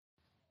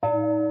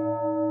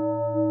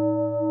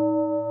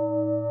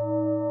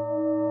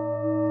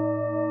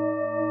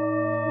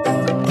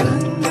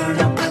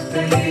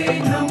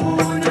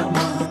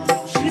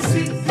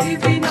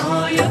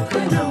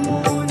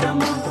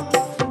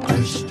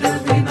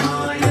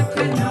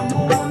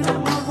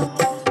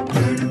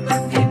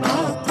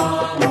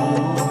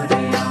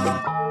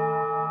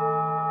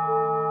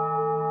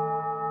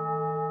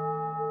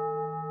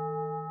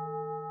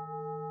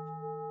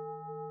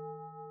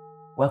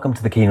Welcome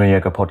to the Keen on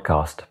Yoga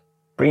podcast,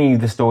 bringing you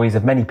the stories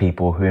of many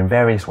people who in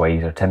various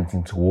ways are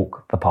attempting to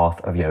walk the path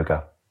of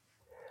yoga.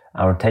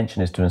 Our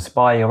intention is to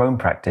inspire your own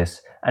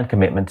practice and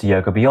commitment to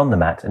yoga beyond the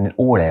mat and in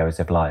all areas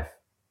of life.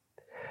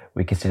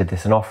 We consider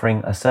this an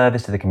offering, a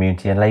service to the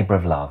community and labour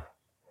of love.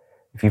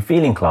 If you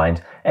feel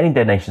inclined, any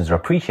donations are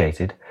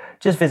appreciated.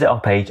 Just visit our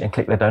page and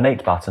click the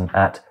donate button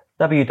at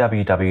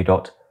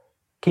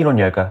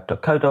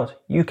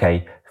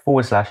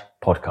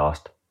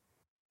www.keenonyoga.co.uk/podcast.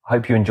 I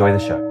hope you enjoy the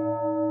show.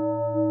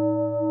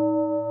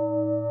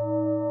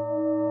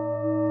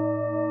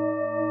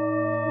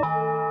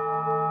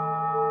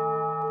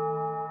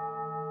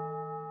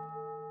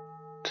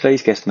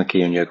 Today's guest on the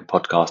Keen on Yoga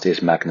podcast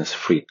is Magnus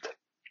Fried.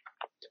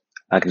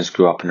 Magnus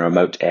grew up in a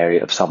remote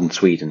area of southern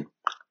Sweden,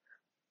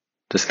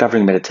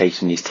 discovering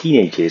meditation in his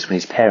teenage years when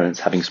his parents,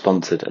 having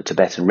sponsored a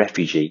Tibetan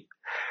refugee,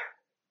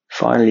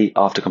 finally,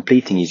 after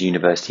completing his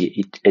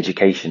university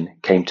education,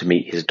 came to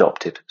meet his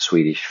adoptive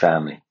Swedish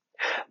family.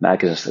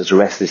 Magnus, as a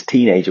restless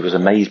teenager, was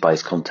amazed by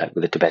his contact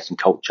with the Tibetan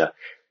culture,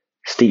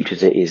 steeped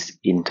as it is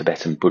in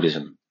Tibetan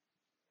Buddhism.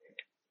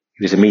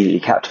 He was immediately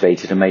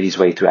captivated and made his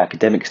way through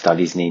academic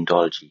studies in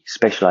Indology,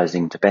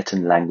 specializing in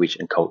Tibetan language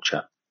and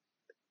culture.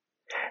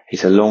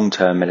 He's a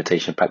long-term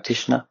meditation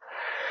practitioner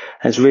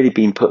and has really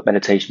been put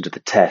meditation to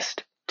the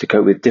test to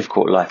cope with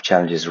difficult life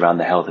challenges around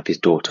the health of his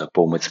daughter,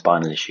 born with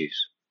spinal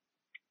issues.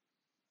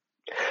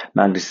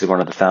 Magnus is one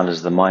of the founders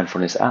of the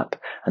Mindfulness app,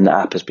 and the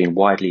app has been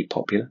widely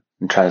popular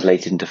and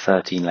translated into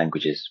 13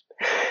 languages.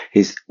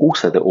 He's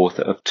also the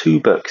author of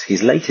 2 books.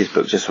 His latest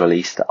book just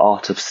released, The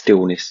Art of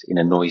Stillness in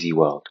a Noisy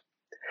World.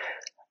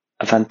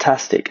 A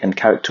fantastic and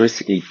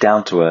characteristically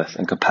down-to-earth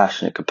and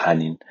compassionate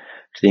companion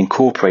to the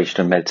incorporation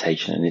of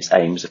meditation and its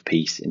aims of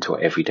peace into our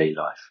everyday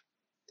life.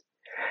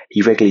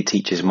 He regularly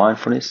teaches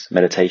mindfulness,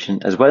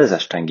 meditation, as well as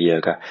Ashtanga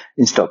Yoga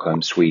in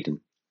Stockholm,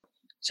 Sweden.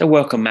 So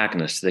welcome,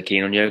 Magnus, to the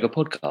Keen on Yoga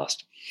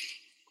podcast.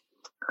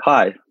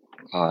 Hi.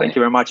 Thank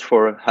you very much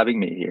for having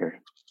me here.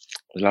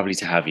 Lovely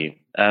to have you.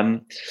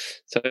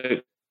 So,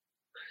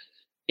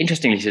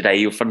 interestingly, today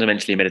you're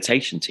fundamentally a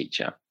meditation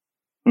teacher.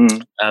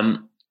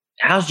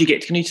 How did you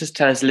get? Can you just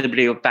tell us a little bit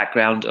of your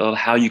background of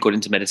how you got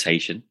into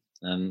meditation?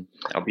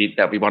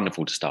 That'd be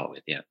wonderful to start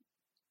with. Yeah.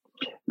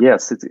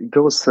 Yes, it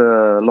goes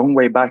a long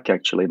way back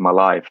actually in my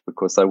life,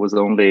 because I was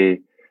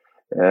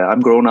I'm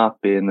grown up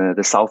in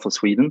the south of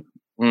Sweden,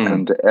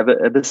 and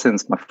ever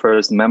since my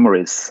first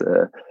memories,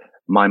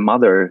 my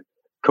mother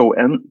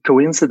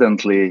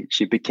coincidentally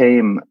she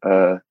became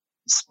a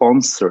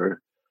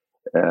sponsor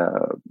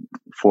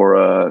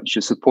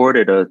she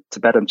supported a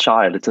Tibetan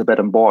child, a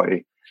Tibetan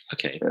boy.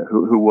 Okay.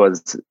 Who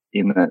was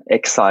in an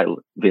exile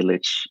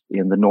village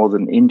in the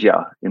northern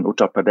India, in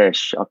Uttar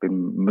Pradesh, up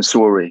in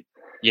Missouri.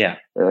 Yeah.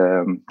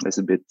 It's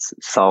a bit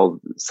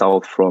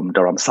south from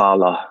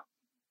Dharamsala.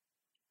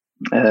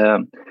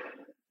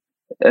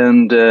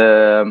 And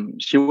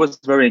she was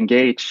very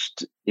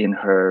engaged in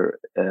her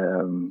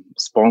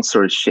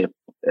sponsorship.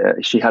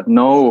 She had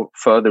no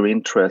further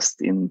interest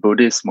in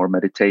Buddhism or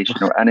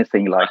meditation or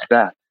anything like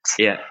that.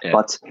 Yeah.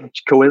 But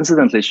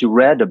coincidentally, she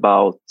read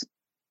about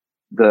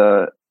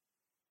the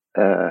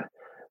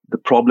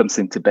problems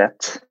in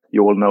Tibet.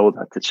 You all know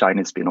that the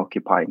Chinese have been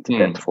occupying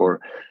Tibet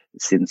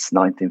since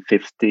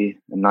 1950.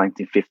 In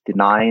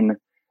 1959,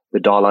 the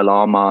Dalai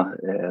Lama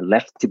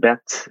left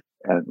Tibet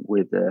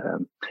with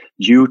a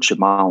huge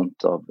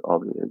amount of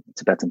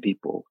Tibetan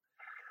people.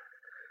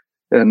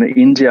 In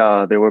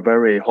India, they were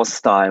very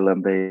hostile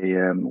and they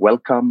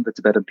welcomed the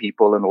Tibetan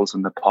people, and also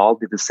Nepal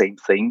did the same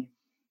thing.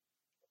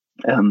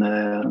 And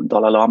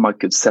Dalai Lama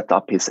could set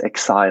up his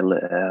exile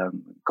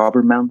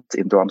government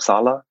in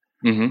Dharamsala.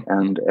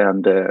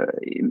 And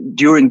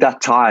during that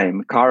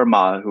time,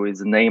 Karma, who is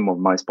the name of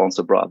my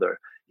sponsor brother,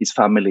 his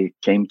family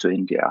came to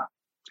India.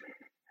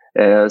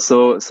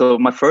 So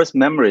my first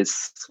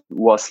memories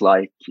was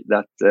like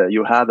that.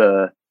 You have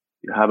a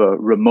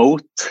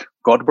remote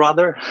god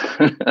brother,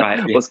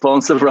 right, or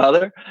sponsor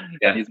brother.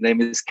 Yeah. And his name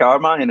is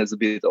Karma, and is a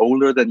bit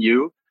older than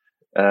you.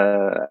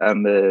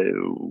 And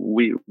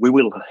we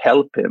will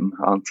help him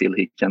until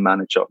he can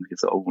manage on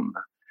his own,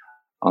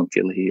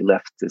 until he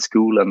left the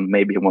school, and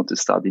maybe he wants to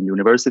study in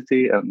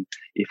university. And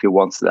if he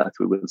wants that,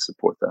 we will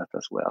support that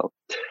as well.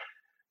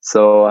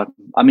 So,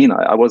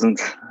 I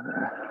wasn't,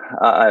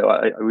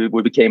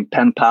 we became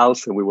pen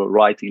pals, and we were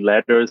writing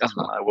letters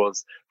when I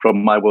was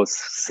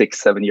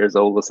 6-7 years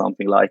old or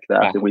something like that.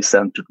 Right. And we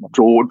sent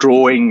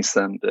drawings,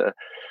 and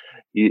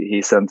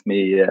he sent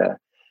me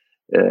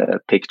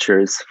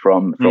pictures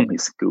from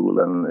his school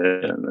and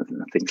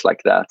things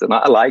like that. And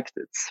I liked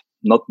it.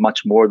 Not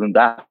much more than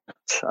that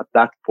at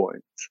that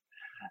point.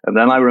 And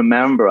then I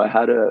remember I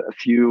had a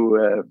few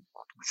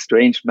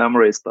strange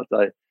memories, but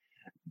the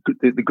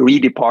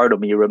greedy part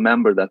of me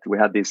remember that we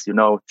had this,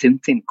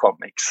 Tintin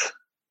comics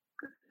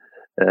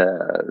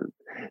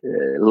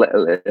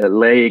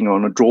laying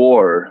on a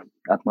drawer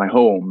at my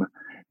home,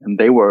 and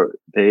they were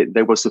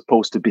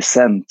supposed to be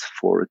sent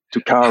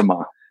to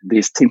Karma.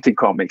 these Tintin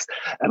comics.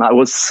 And I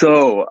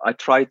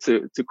tried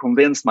to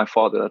convince my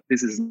father that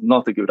this is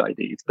not a good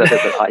idea. It's better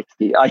that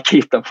I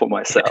keep them for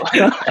myself.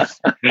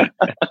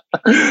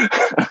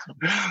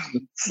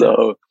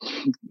 So,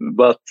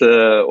 but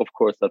of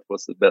course, that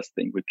was the best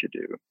thing we could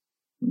do.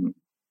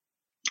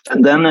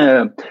 And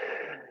then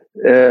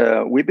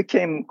we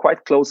became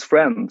quite close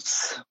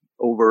friends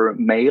over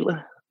mail.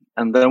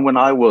 And then when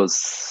I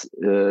was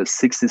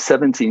 16,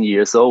 17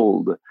 years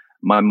old,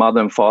 my mother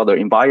and father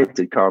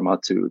invited Karma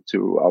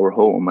to our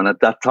home. And at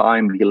that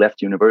time, he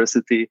left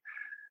university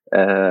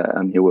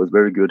and he was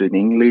very good in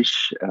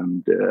English.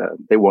 And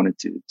they wanted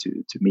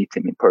to meet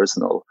him in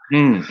personal.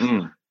 And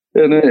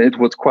it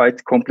was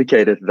quite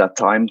complicated at that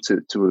time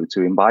to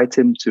invite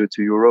him to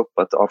Europe.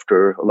 But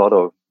after a lot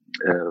of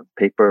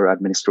paper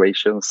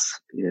administrations,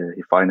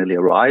 he finally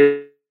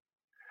arrived.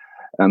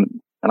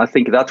 And I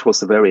think that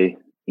was a very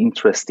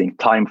interesting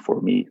time for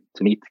me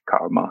to meet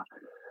Karma,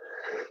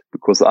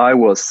 because I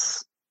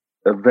was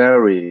a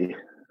very,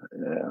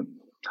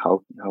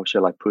 how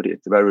shall I put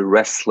it, very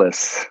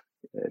restless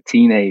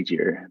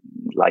teenager,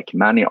 like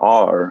many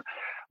are.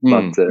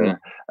 But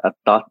at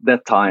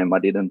that time, I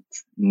didn't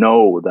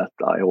know that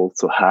I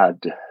also had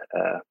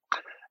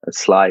a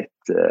slight,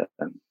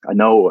 I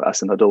know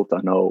as an adult,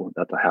 I know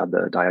that I had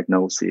a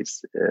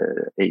diagnosis,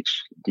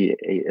 ADHD.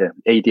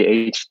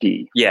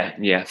 Yeah.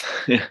 Yeah.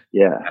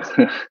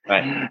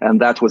 Right.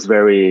 And that was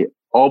very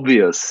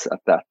obvious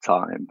at that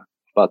time.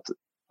 But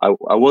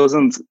I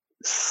wasn't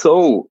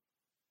so,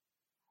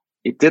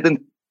 it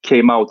didn't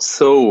came out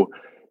so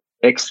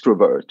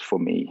extrovert for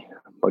me.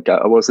 Like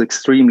I was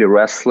extremely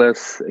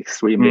restless,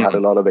 had a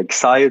lot of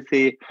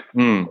anxiety,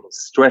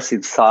 stress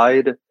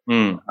inside.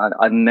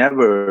 I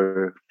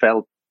never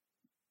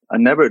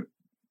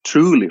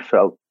truly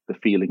felt the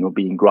feeling of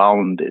being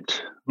grounded,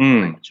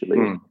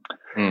 actually.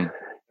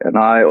 And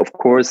of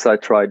course, I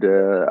tried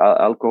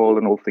alcohol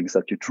and all things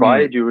that you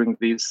try during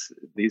these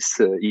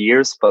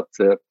years, but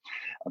I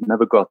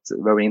never got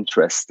very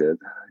interested.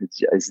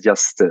 It's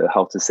just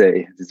how to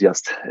say. It's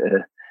just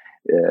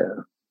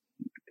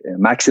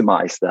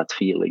maximize that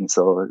feeling.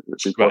 So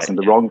it was in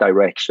the wrong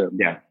direction.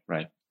 Yeah,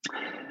 right.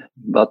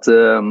 But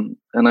and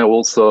I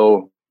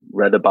also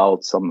read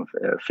about some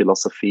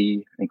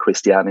philosophy and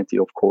Christianity,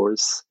 of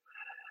course.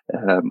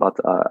 But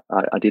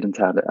I didn't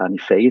have any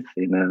faith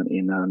in a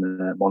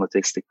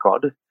monotheistic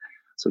God,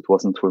 so it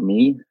wasn't for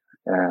me.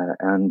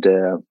 And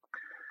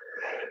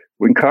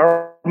when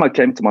Karma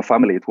came to my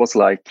family, it was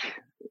like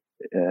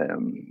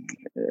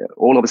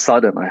all of a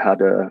sudden I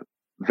had a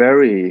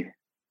very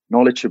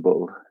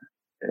knowledgeable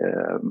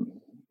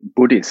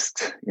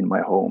Buddhist in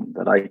my home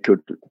that I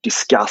could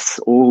discuss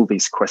all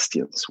these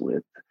questions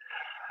with.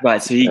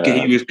 Right, so he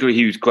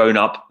was grown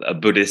up a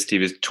Buddhist. He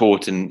was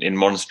taught in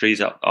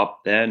monasteries up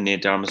there near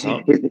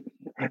Dharmasala.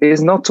 He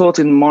is not taught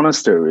in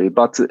monastery,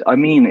 but I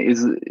mean,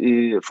 is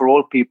for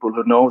all people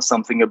who know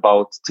something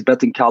about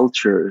Tibetan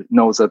culture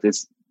knows that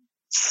it's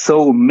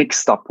so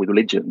mixed up with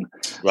religion.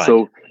 Right.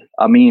 So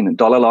I mean,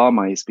 Dalai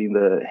Lama has been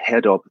the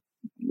head of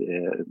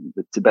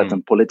the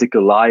Tibetan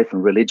political life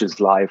and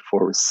religious life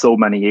for so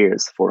many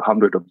years, for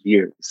hundreds of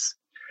years.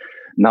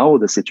 Now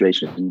the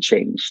situation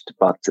changed,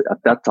 but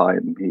at that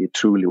time he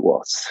truly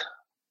was.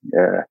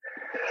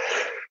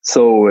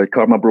 So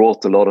Karma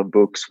brought a lot of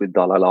books with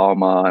Dalai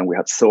Lama, and we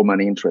had so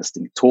many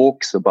interesting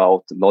talks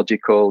about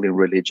logical in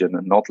religion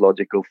and not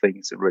logical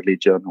things in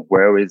religion.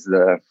 Where is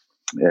the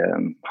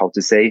how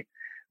to say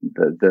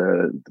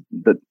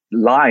the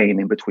line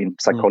in between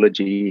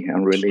psychology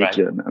and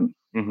religion, and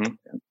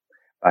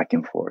back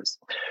and forth.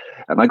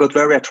 And I got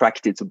very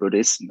attracted to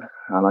Buddhism,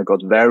 and I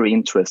got very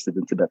interested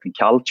in Tibetan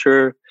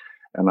culture.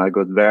 And I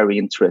got very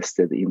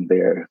interested in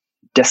their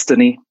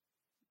destiny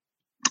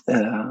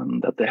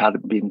that they had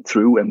been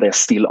through, and they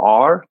still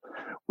are,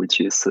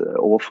 which is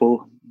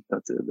awful.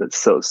 That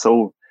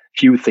so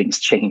few things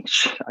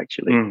change,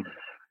 actually.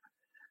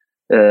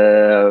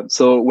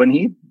 So when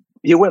he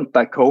went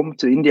back home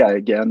to India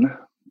again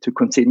to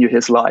continue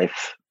his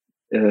life,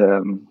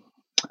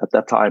 at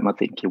that time I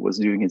think he was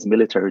doing his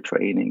military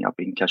training up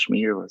in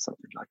Kashmir or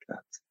something like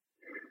that.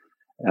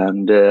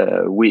 And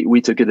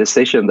we took a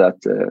decision that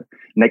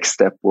next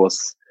step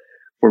was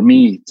for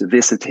me to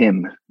visit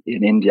him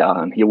in India,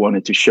 and he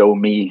wanted to show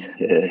me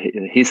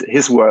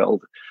his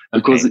world,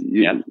 because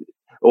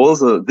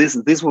also this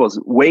was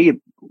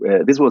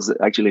this was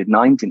actually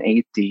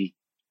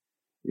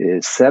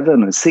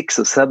 1987 or 6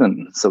 or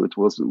 7, so it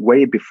was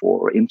way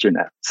before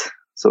internet.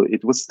 So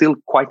it was still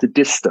quite a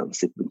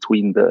distance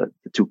between the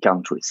two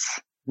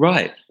countries.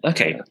 Right.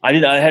 Okay. I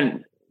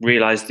hadn't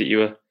realized that you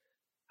were.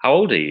 How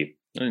old are you?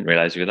 I didn't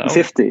realize you were that old.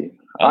 50.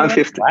 I'm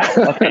 50. Wow.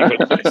 Okay,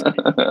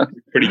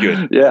 pretty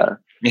good. Yeah.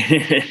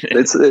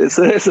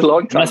 It's a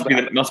long time.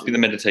 Must be the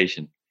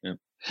meditation. Yeah.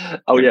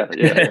 Oh yeah.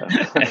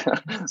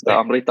 The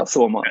Amrita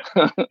Soma.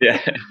 Yeah.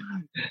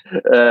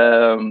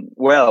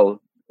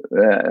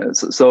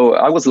 So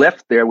I was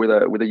left there with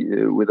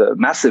a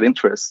massive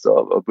interest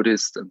of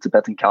Buddhist and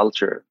Tibetan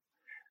culture,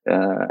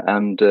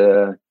 and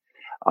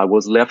I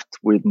was left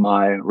with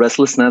my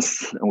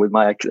restlessness and with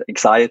my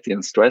anxiety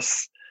and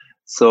stress.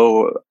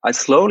 So I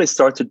slowly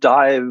start to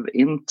dive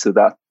into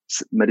that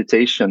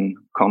meditation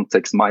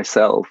context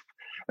myself.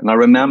 And I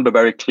remember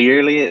very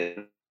clearly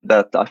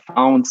that I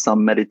found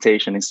some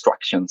meditation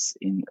instructions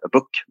in a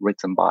book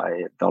written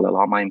by Dalai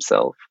Lama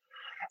himself.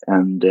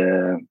 And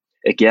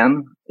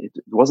again, it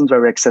wasn't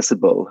very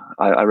accessible.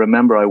 I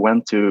remember I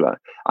went to,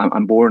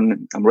 I'm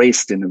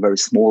raised in a very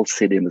small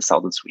city in the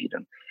southern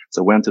Sweden.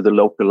 So I went to the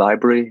local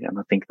library, and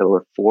I think there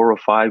were 4 or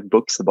 5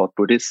 books about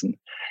Buddhism.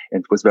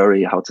 And it was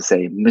very,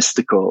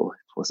 mystical.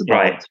 It was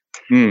about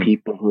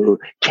people who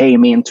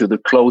came into the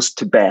closed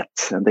Tibet,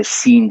 and they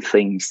seen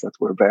things that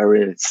were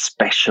very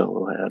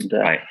special, and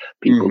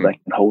people that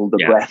can hold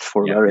the breath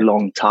for a very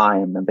long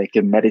time, and they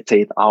can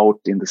meditate out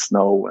in the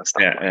snow and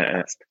stuff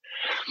like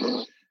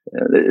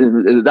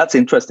that. That's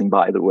interesting,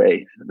 by the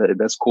way.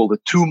 That's called the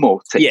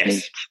Tumo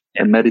technique,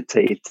 and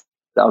meditate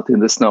out in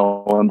the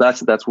snow, and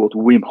that's what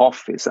Wim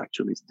Hof is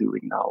actually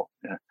doing now.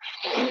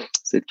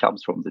 So it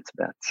comes from the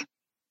Tibet.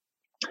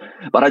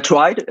 But I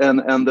tried, and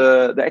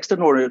the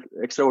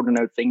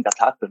extraordinary thing that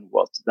happened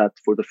was that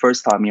for the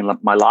first time in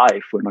my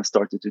life, when I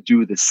started to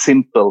do the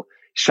simple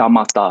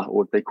shamatha, or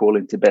what they call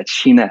in Tibet,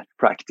 shine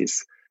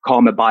practice,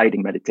 calm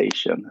abiding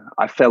meditation,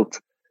 I felt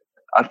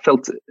a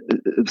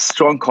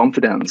strong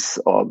confidence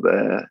of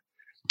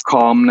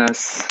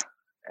calmness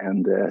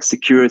and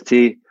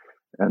security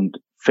and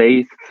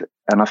faith.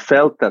 And I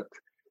felt that,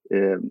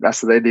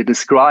 as they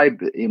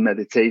describe in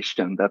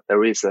meditation, that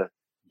there is a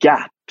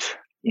gap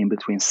in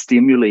between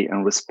stimuli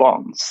and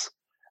response.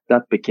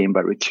 That became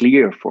very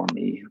clear for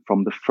me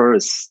from the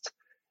first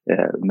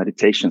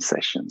meditation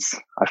sessions.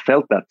 I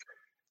felt that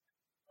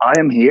I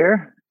am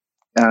here,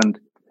 and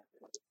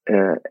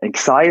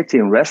anxiety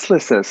and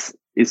restlessness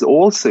is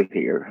also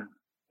here,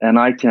 and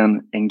I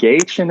can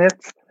engage in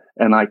it,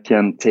 and I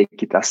can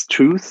take it as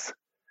truth.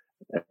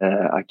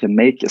 I can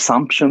make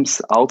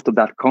assumptions out of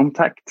that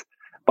contact,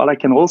 but I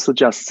can also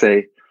just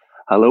say,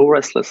 hello,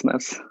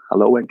 restlessness,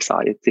 hello,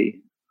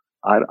 anxiety.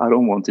 I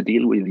don't want to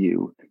deal with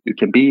you. You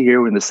can be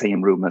here in the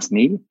same room as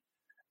me,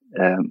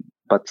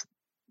 but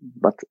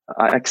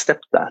I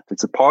accept that.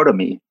 It's a part of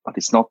me, but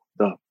it's not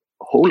the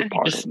whole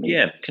part of me.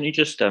 Yeah, can you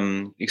just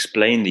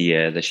explain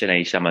the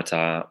Shine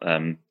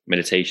Shamatha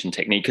meditation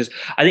technique? Because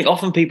I think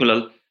often people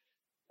are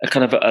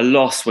kind of at a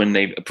loss when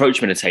they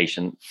approach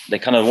meditation. They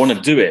kind of want to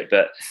do it,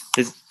 but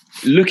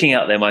looking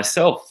out there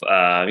myself,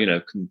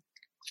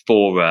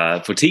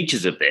 for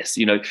teachers of this,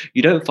 you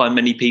don't find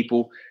many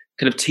people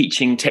kind of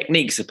teaching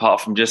techniques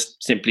apart from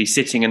just simply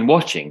sitting and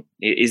watching.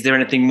 Is there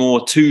anything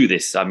more to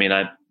this? I mean,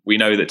 we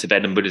know that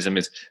Tibetan Buddhism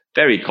is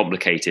very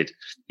complicated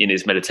in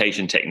its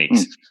meditation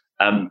techniques.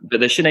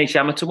 But the Shine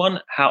Shamatha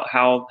one,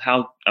 how?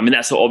 I mean,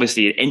 that's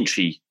obviously an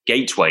entry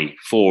gateway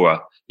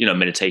for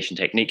meditation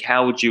technique.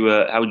 How would you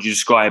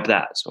describe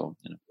that? So,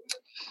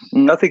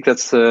 I think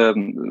that's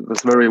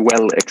very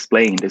well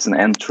explained. It's an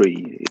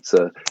entry. It's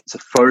a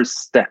first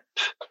step,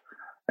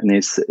 and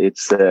it's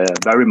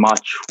very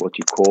much what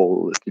you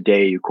call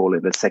today. You call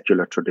it the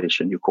secular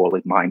tradition. You call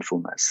it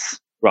mindfulness.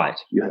 Right.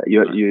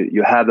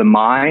 You have a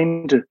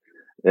mind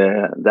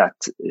that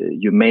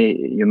you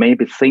may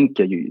be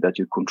thinking that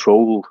you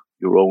control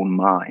your own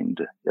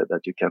mind,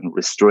 that you can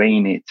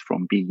restrain it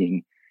from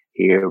being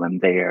here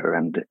and there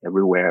and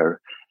everywhere.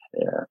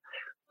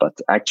 But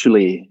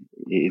actually,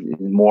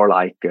 it's more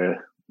like a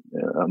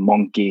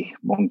monkey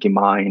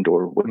mind,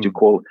 or what you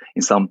call,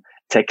 in some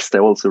text I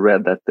also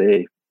read that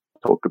they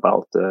talk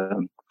about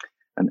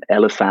an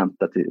elephant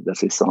that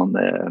is on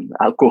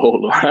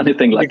alcohol or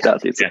anything like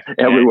that. It's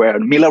everywhere.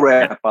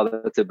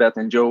 Milarepa, the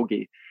Tibetan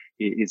yogi,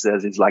 he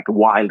says it's like a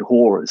wild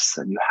horse,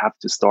 and you have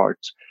to start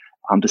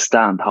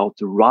understand how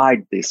to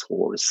ride this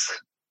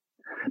horse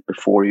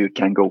before you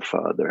can go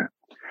further.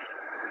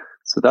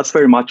 So that's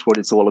very much what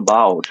it's all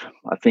about.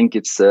 I think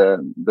it's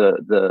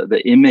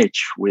the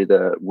image with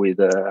a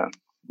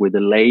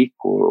lake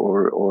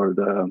or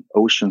the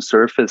ocean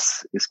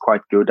surface is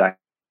quite good,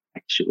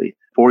 actually.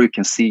 Before you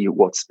can see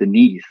what's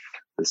beneath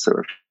the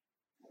surface,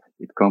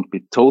 it can't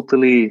be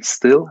totally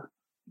still,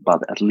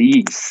 but at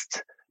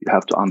least you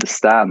have to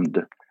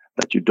understand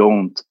that you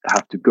don't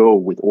have to go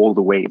with all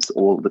the waves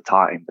all the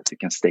time, that you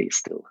can stay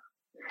still.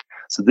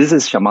 So this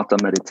is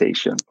shamatha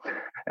meditation.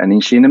 And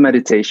in Shine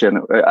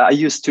meditation, I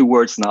use 2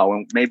 words now,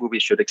 and maybe we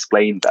should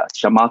explain that.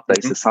 Shamatha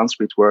is a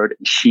Sanskrit word.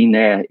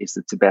 Shine is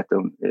the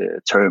Tibetan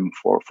term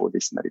for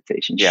this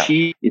meditation. Yeah.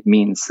 Shi, it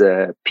means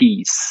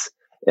peace.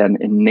 And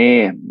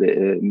ne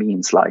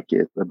means like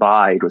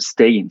abide or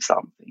stay in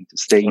something, to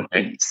stay in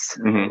peace.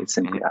 It's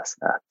simply as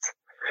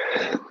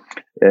that.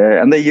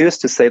 And they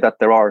used to say that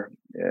there are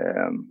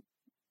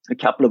a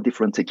couple of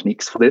different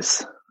techniques for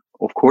this.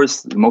 Of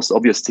course, the most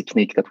obvious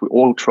technique that we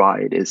all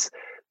tried is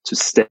to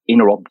stay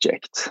in our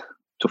object,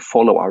 to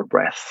follow our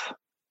breath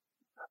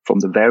from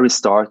the very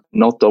start,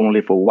 not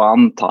only for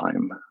one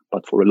time,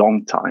 but for a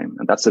long time.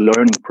 And that's a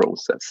learning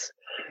process.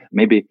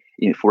 Maybe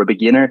for a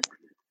beginner,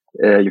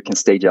 you can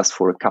stay just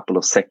for a couple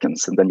of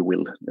seconds, and then you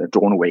will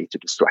drawn away to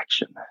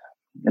distraction.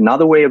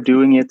 Another way of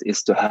doing it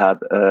is to have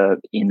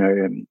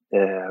inner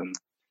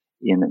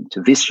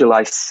to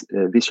visualization,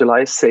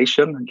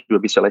 do a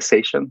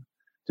visualization,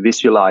 to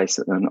visualize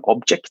an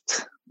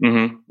object.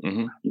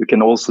 You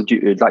can also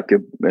do like a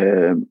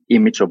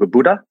image of a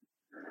Buddha.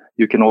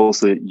 You can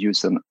also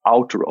use an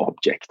outer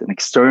object, an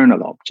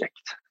external object,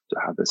 to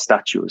have a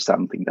statue or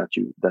something that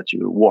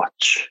you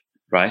watch.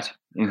 Right.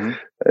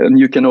 And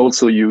you can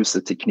also use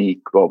a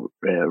technique of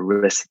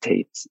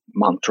recitate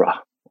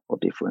mantra of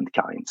different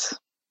kinds.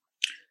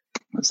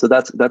 So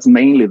that's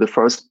mainly the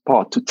first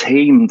part, to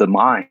tame the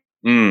mind.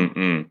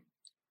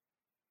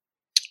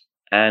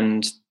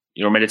 And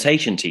you're a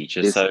meditation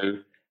teacher, so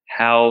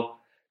how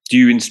do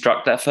you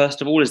instruct that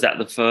first of all? Is that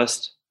the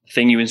first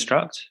thing you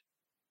instruct?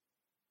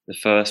 The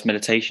first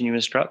meditation you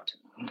instruct?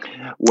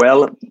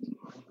 Well,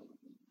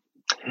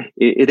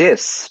 it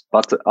is,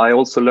 but I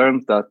also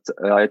learned that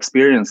I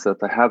experienced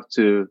that I have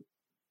to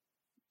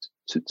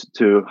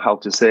how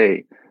to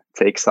say,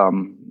 take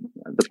some.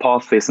 The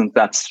path isn't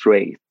that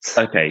straight.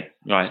 Okay,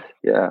 right.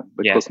 Yeah,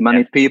 because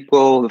many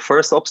people, the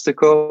first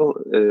obstacle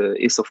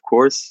is, of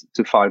course,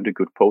 to find a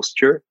good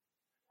posture.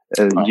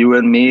 You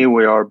and me,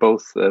 we are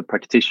both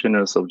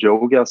practitioners of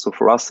yoga, so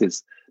for us,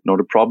 it's not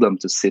a problem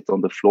to sit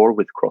on the floor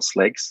with crossed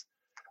legs.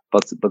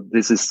 But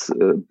this is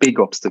a big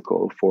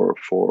obstacle for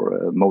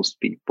most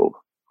people.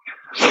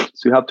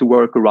 So you have to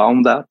work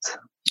around that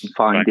and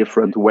find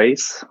different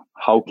ways.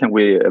 How can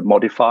we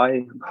modify?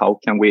 How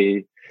can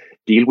we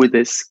deal with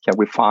this? Can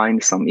we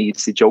find some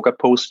easy yoga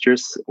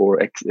postures or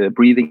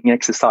breathing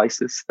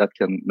exercises that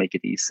can make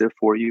it easier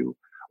for you?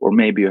 Or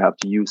maybe you have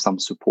to use some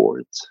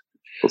support.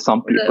 For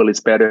some people, it's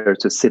better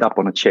to sit up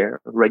on a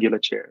chair, a regular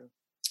chair.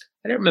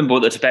 I don't remember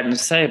what the Tibetans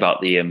say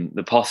about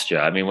the posture.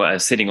 I mean,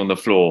 sitting on the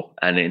floor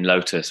and in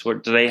lotus. Do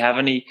they have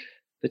any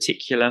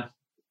particular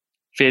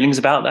feelings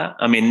about that?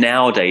 I mean,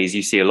 nowadays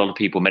you see a lot of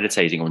people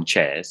meditating on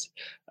chairs.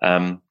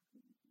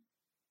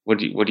 What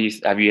do you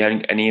have you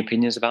had any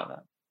opinions about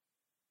that?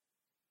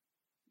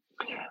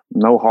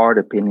 No hard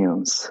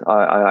opinions.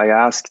 I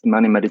asked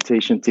many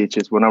meditation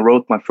teachers. When I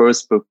wrote my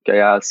first book, I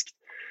asked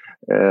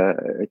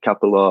a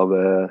couple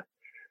of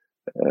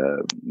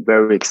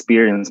very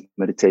experienced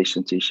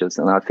meditation teachers,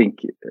 and I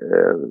think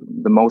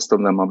the most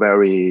of them are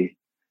very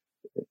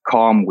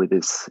calm with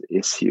this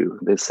issue.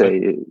 They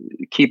say,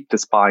 keep the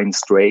spine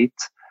straight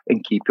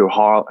and keep your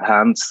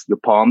hands, your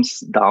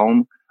palms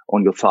down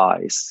on your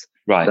thighs.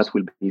 Right.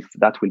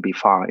 That will be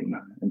fine,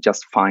 and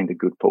just find a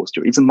good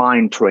posture. It's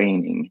mind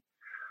training.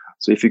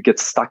 So if you get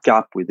stuck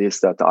up with this,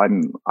 that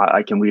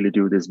I can really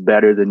do this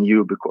better than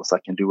you because I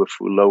can do a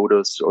full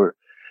lotus, or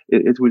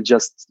it will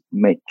just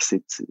makes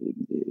it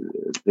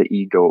the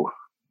ego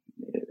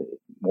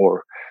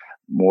more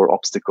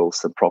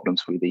obstacles and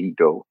problems with the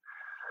ego.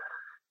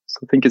 So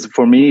I think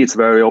for me it's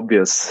very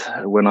obvious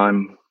when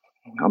I'm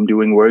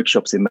doing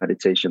workshops in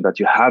meditation that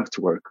you have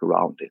to work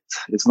around it.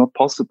 It's not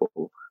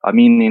possible. I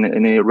mean,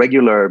 in a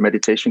regular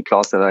meditation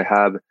class that I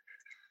have,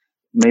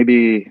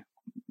 maybe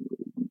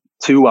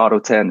 2 out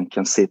of 10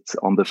 can sit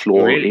on the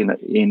floor in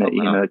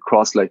a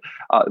cross leg.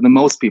 The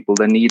most people,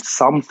 they need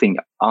something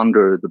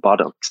under the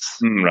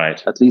buttocks,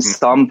 right? At least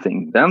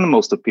something. Then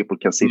most of people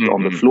can sit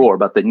on the floor,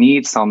 but they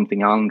need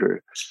something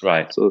under.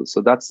 Right.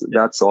 So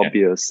that's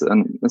obvious.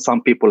 And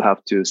some people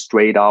have to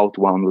straight out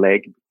one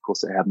leg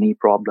because they have knee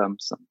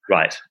problems. And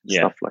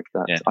stuff like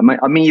that. Yeah.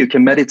 I mean, you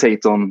can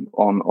meditate on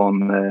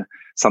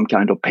some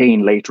kind of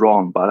pain later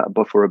on,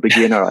 but for a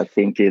beginner, I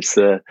think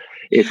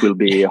it will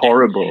be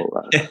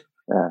horrible.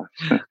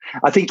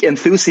 I think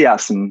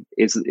enthusiasm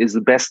is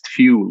the best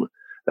fuel.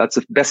 That's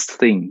the best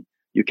thing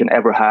you can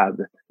ever have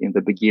in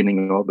the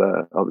beginning of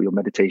your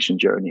meditation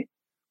journey.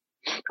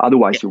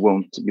 Otherwise, you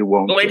won't.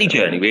 Well, any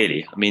journey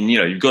really. I mean,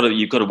 you've got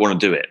to want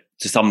to do it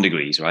to some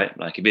degrees, right?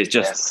 Like if it's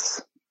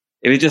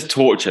just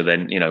torture,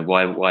 then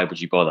why would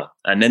you bother?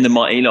 And then the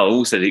mind,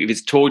 also if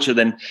it's torture,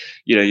 then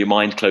your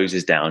mind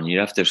closes down. You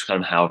have to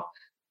somehow,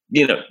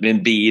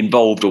 be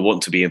involved or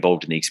want to be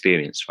involved in the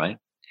experience, right?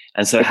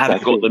 And so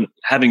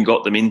having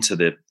got them into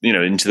the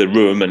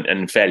room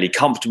and fairly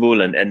comfortable,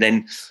 and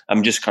then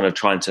I'm just kind of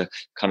trying to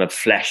kind of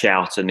flesh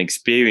out an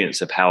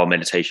experience of how a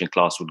meditation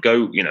class would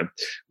go,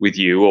 with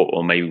you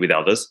or maybe with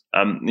others.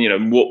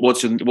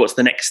 What's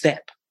the next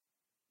step?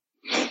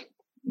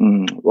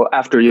 Well,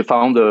 after you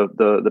found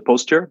the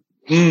posture,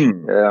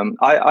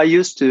 I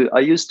used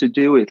to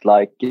do it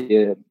like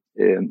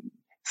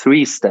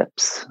 3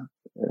 steps.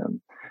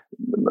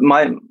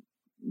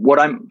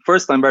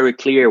 I'm very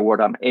clear what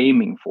I'm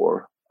aiming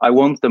for. I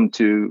want them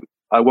to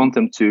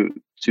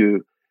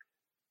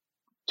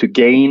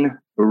gain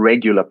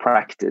regular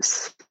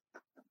practice,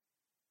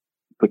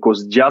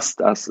 because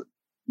just as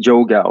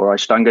yoga or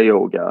Ashtanga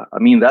yoga, I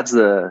mean that's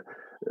a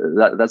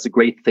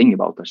great thing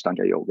about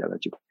Ashtanga yoga,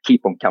 that you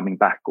keep on coming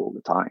back all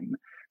the time.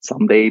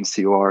 Some days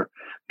you are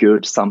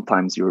good,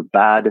 sometimes you're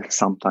bad,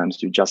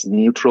 sometimes you're just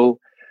neutral.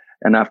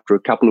 And after a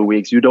couple of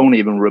weeks, you don't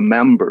even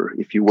remember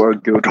if you were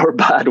good or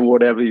bad or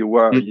whatever you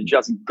were. You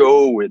just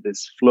go with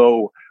this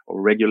flow or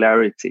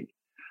regularity.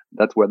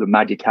 That's where the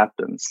magic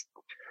happens.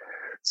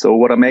 So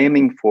what I'm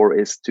aiming for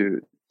is to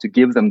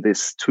give them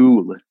this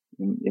tool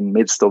in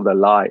midst of their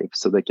life,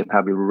 so they can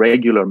have a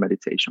regular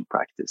meditation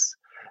practice.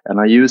 And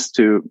I used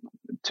to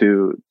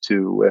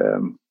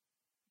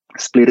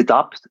split it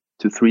up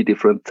to 3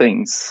 different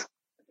things.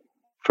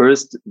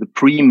 First, the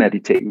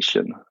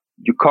pre-meditation.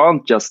 You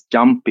can't just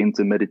jump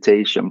into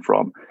meditation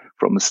from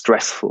a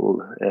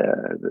stressful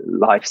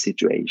life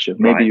situation.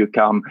 Maybe you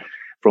come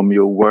from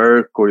your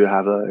work, or you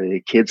have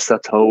kids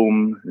at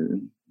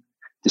home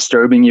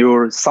disturbing you,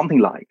 or something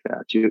like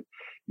that. You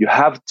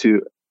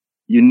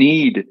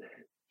need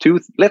to,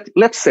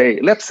 let's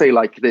say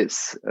like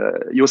this,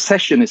 your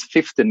session is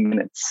 15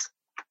 minutes.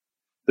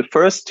 The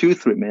first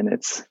 2-3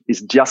 minutes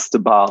is just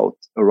about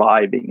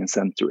arriving and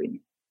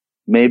centering.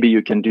 Maybe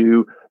you can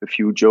do a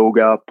few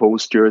yoga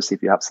postures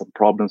if you have some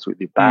problems with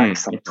your back,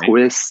 some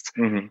twists.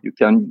 You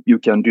can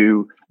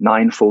do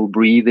 9-fold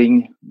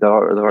breathing.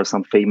 There are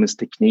some famous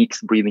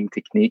breathing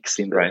techniques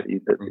in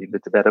the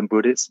Tibetan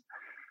Buddhism,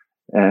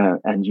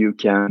 and you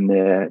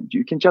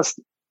can just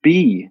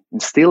be in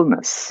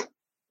stillness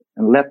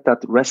and let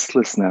that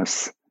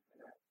restlessness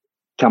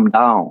come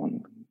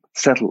down,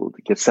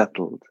 get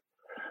settled.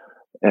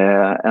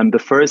 And the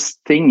first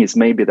thing is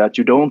maybe that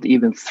you don't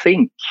even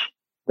think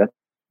that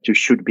you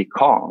should be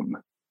calm.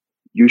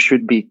 You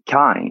should be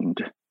kind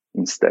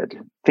instead.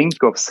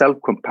 Think of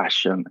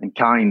self-compassion and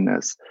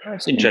kindness.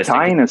 That's interesting.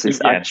 And kindness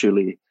is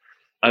actually...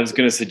 I was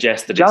going to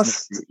suggest that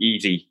it's not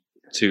easy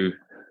to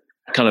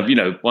kind of,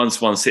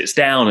 once one sits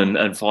down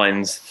and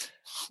finds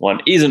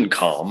one isn't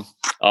calm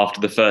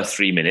after the first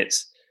 3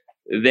 minutes,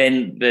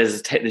 then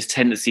there's this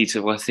tendency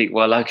to think,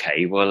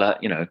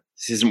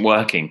 this isn't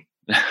working.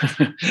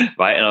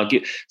 Right, and I'll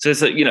give. So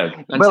it's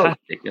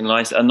fantastic, a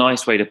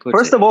nice way to put it.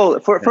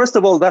 First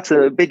of all, that's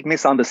a big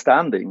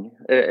misunderstanding.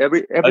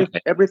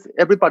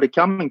 Everybody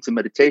coming to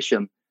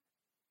meditation,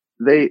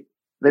 they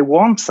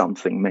want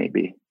something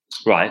maybe,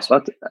 right?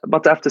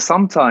 But after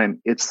some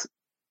time, it's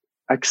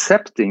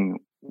accepting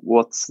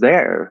what's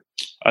there.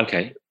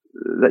 Okay,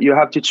 that you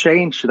have to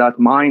change that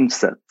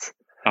mindset,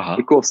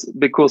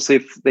 because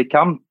if they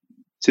come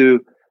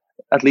to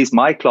at least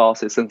my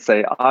classes and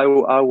say, I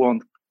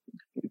want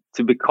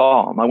to be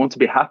calm, I want to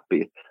be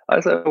happy, I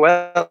say,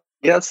 well,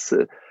 yes,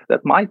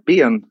 that might be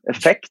an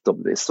effect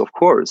of this, of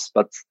course,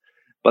 but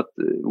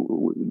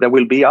there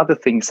will be other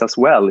things as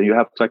well. You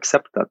have to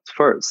accept that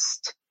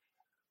first.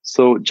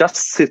 So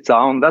just sit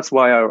down. That's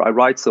why I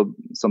write so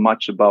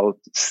much about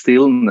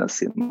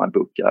stillness in my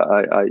book.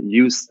 I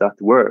use that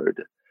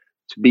word,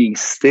 to being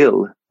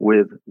still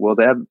with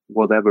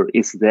whatever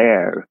is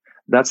there.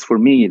 That's, for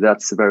me,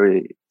 that's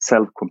very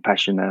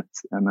self-compassionate,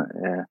 and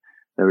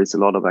there is a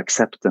lot of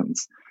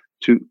acceptance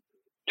to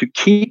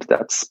keep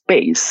that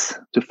space,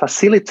 to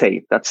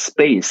facilitate that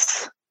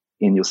space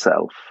in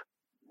yourself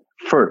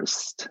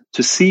first,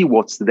 to see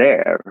what's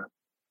there.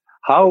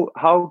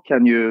 How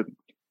can you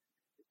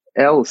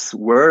else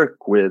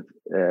work with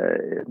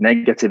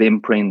negative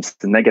imprints,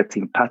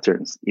 negative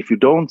patterns, if you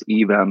don't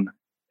even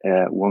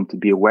want to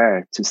be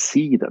aware to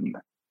see them?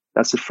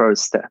 That's the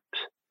first step.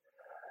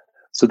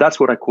 So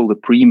that's what I call the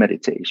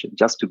pre-meditation,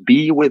 just to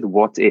be with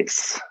what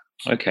is.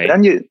 Okay.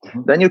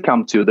 Then you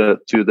come to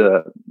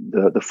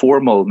the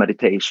formal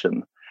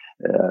meditation.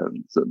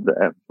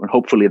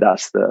 Hopefully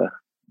that's the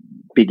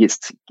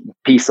biggest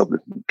piece of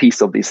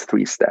these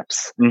 3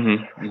 steps.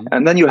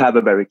 And then you have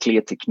a very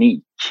clear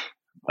technique.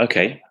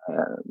 Okay.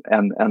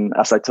 And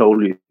as I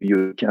told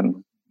you,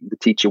 the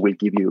teacher will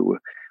give you,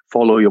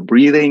 follow your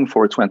breathing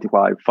for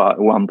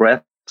 1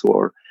 breath,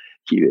 or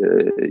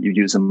you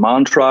use a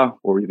mantra,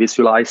 or you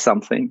visualize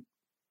something,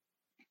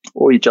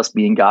 or you're just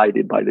being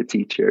guided by the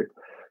teacher.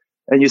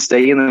 And you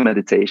stay in the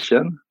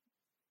meditation.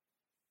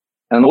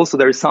 And also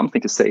there is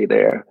something to say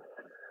there.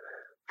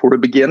 For a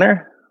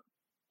beginner,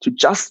 to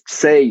just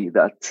say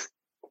that,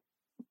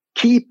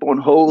 keep on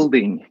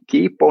holding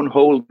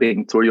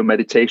to your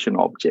meditation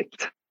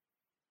object,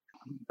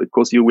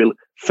 because you will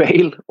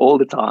fail all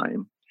the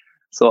time.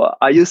 So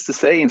I used to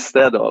say,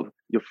 instead of,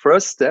 your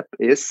first step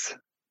is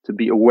to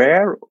be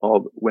aware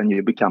of when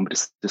you become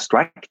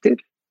distracted,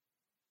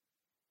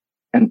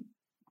 and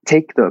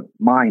take the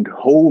mind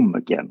home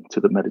again to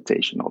the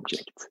meditation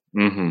object.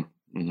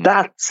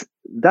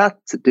 That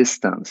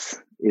distance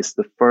is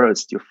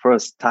your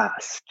first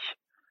task,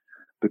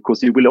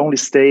 because you will only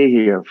stay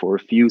here for a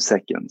few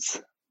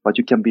seconds, but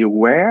you can be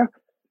aware.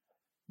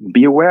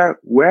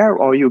 Where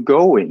are you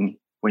going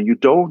when you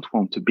don't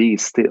want to be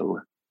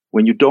still,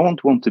 when you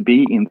don't want to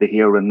be in the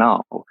here and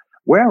now?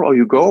 Where are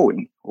you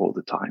going all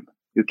the time?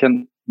 You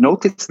can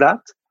notice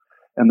that,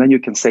 and then you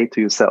can say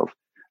to yourself,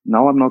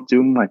 now I'm not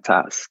doing my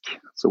task.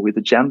 So with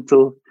a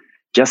gentle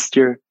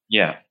gesture,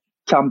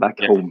 come back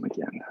home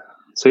again.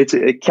 So it's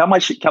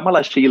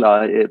Kamala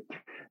Shila,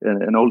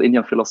 an old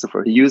Indian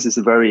philosopher. He uses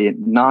a very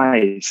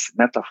nice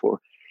metaphor.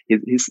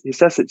 He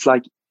says it's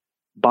like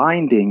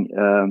binding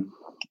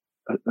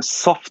a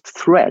soft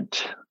thread,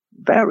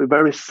 very,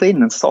 very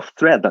thin and soft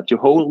thread that you're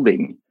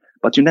holding,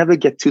 but you never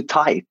get too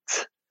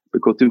tight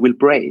because it will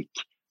break.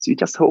 So you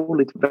just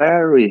hold it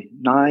very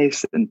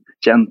nice and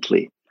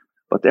gently.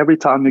 But every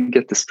time you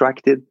get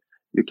distracted,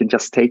 you can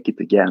just take it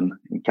again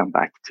and come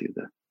back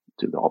to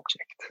to the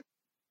object.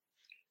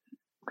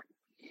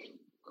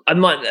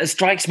 It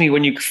strikes me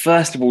when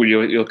first of all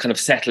you're kind of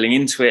settling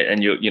into it,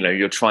 and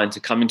you're trying to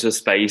come into a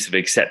space of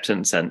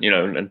acceptance and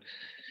an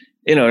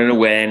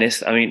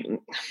awareness. I mean,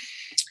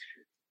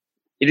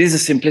 it is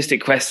a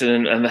simplistic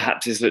question and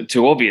perhaps is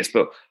too obvious,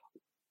 but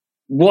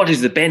what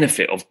is the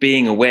benefit of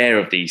being aware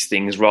of these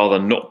things rather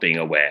than not being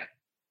aware?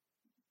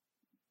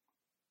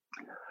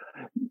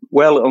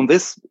 Well, on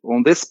this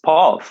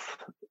path,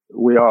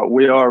 we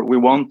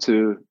want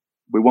to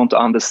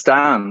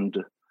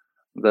understand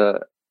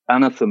the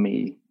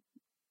anatomy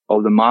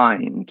of the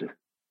mind,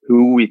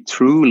 who we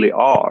truly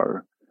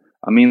are.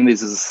 I mean,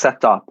 this is a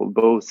setup of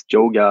both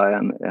yoga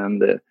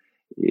and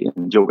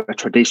yoga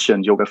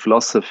tradition, yoga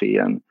philosophy,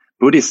 and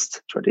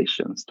Buddhist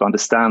traditions to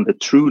understand the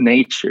true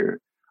nature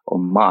of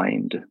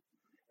mind.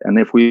 And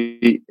if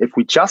we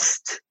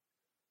just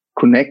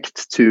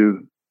connect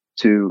to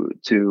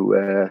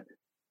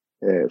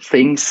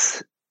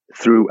things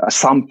through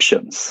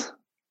assumptions,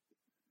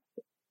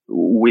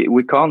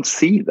 we can't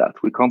see that,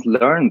 we can't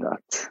learn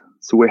that.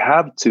 So we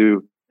have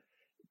to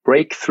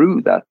break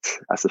through that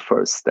as a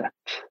first step,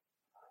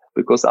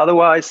 because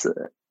otherwise,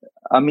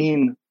 I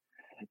mean,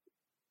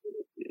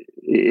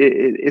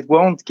 it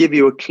won't give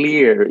you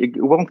it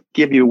won't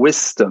give you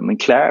wisdom and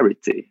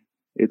clarity.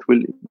 It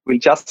will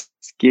just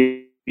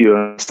give you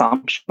an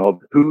assumption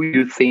of who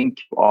you think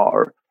you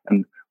are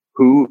and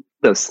who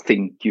does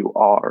think you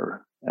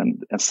are,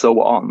 and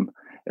so on.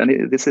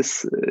 And this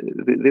is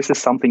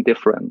something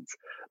different.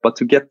 But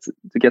to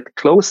get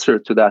closer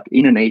to that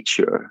inner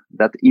nature,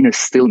 that inner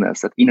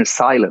stillness, that inner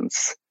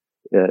silence,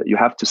 you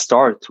have to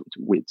start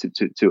with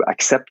to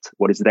accept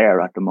what is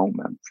there at the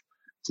moment,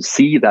 to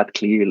see that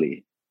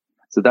clearly.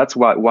 So that's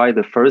why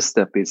the first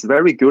step is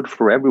very good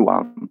for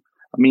everyone.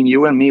 I mean,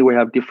 you and me, we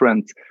have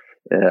different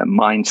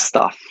mind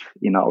stuff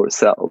in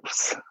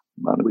ourselves,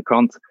 and we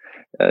can't.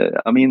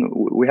 I mean,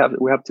 we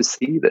have to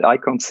see that I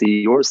can't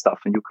see your stuff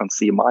and you can't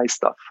see my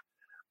stuff.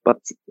 But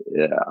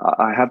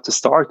I have to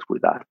start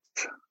with that.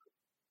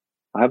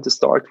 I have to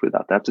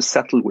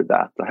settle with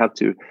that. I have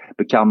to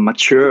become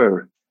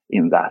mature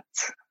in that,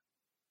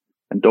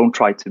 and don't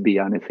try to be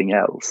anything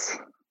else.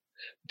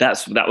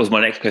 That was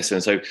my next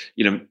question. So,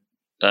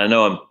 I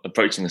know I'm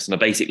approaching this on a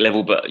basic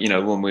level, but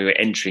when we were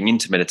entering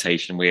into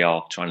meditation, we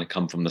are trying to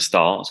come from the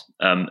start,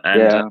 and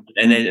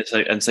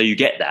so you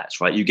get that,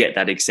 right? You get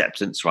that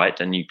acceptance, right?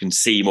 And you can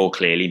see more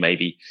clearly,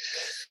 maybe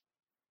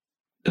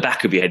the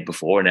back of your head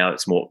before, and now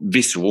it's more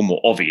visceral,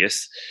 more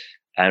obvious,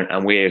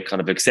 and we're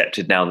kind of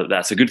accepted now that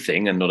that's a good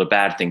thing and not a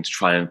bad thing to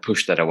try and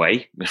push that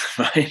away,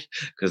 right?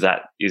 Because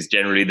that is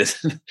generally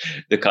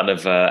the kind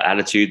of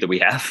attitude that we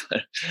have.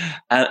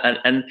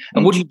 and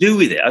what do you do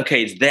with it?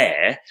 Okay, it's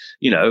there,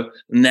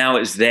 now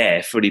it's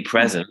there, fully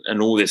present,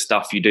 and all this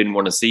stuff you didn't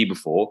want to see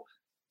before.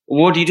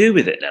 What do you do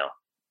with it now?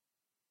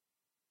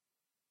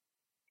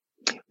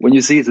 When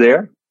you see it's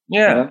there,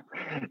 yeah,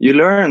 you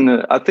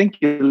learn. I think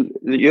you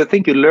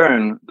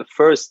learn the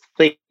first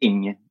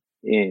thing.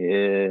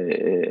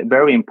 A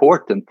very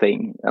important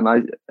thing, and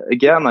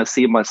I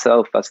see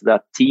myself as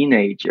that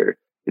teenager.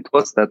 It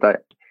was that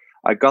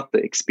I got the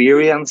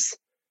experience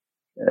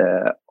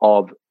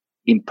of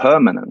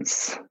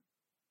impermanence,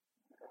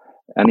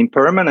 and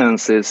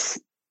impermanence is,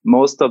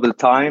 most of the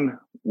time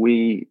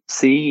we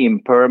see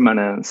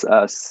impermanence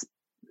as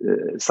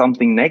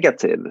something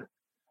negative.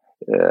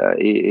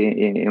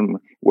 In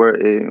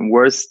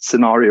worst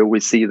scenario,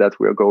 we see that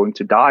we are going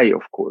to die.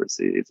 Of course,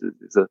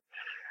 it's a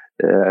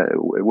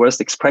worst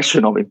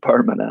expression of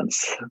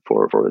impermanence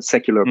for a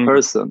secular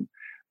person.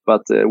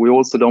 But we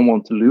also don't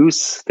want to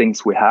lose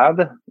things we have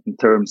in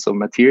terms of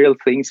material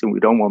things, and we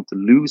don't want to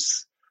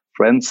lose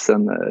friends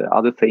and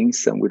other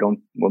things, and we don't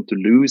want to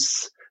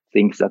lose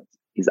things that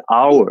is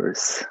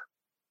ours.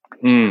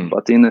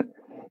 But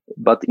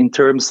in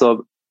terms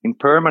of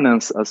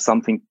impermanence as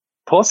something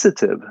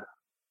positive,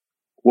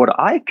 what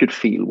I could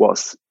feel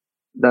was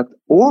that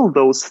all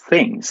those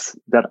things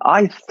that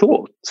I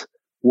thought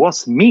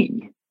was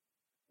me,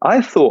 I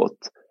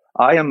thought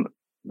I am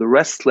the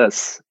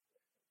restless,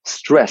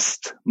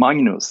 stressed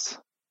Magnus,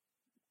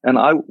 and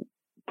I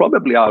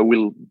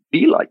will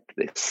be like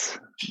this.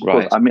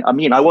 Right. I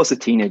mean, I was a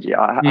teenager.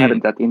 I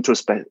had that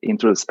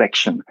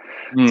introspection.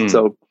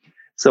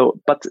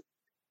 But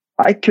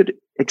I could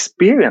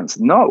experience,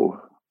 no,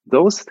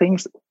 those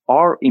things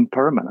are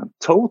impermanent,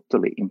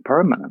 totally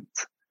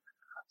impermanent.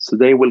 So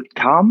they will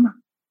come,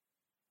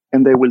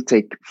 and they will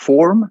take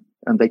form,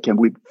 and they can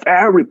be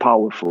very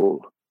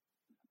powerful.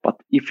 But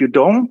if you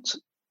don't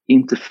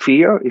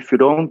interfere,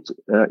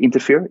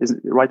 interfere is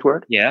the right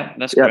word? Yeah,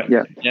 that's correct.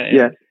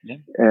 Yeah.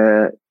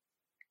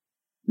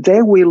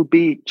 They will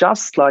be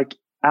just like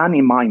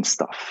any mind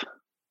stuff.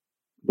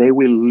 They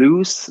will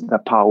lose their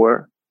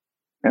power,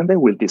 and they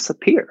will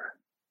disappear.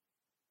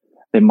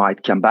 They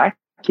might come back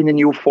in a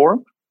new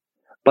form,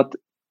 but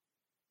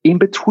in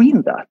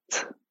between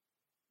that,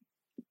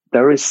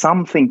 there is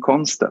something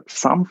constant,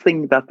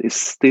 something that is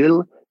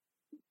still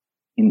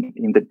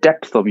in the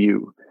depth of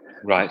you.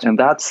 Right. And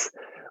that's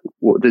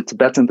what the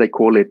Tibetan, they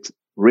call it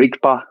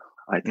Rigpa.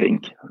 I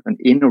think, an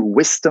inner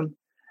wisdom.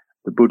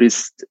 The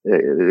Buddhist,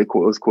 it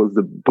was called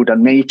the Buddha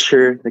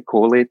nature, they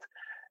call it.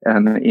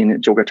 And in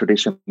yoga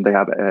tradition, they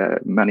have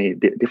many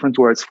different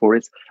words for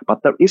it.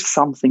 But there is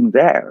something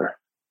there.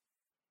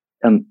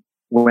 And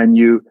when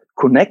you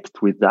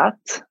connect with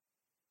that,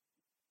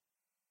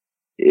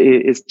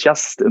 it's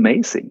just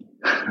amazing.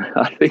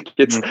 I think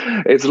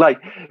it's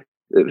like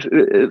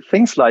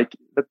things like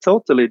that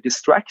totally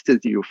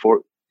distracted you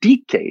for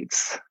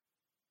decades.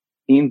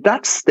 In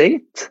that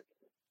state,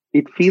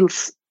 it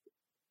feels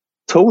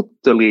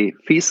totally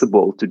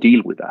feasible to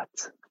deal with that.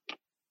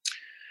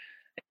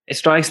 It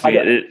strikes me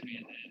that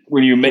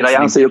when you mentioned... Did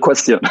I answer your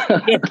question?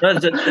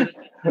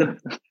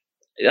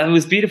 That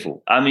was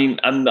beautiful. I mean,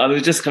 and I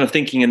was just kind of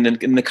thinking in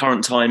the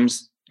current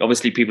times,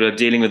 obviously people are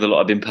dealing with a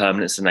lot of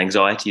impermanence and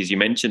anxiety, as you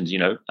mentioned, you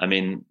know, I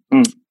mean,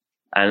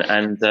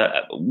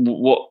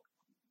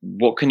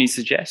 what can you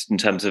suggest in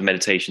terms of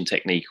meditation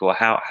technique, or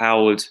how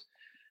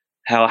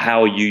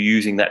are you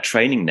using that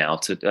training now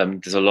to,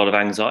 there's a lot of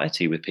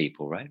anxiety with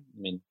people, right? I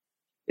mean,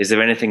 is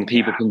there anything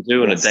people can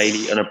do on a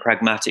daily, on a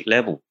pragmatic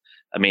level?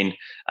 I mean,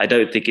 I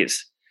don't think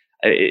it's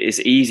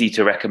easy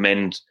to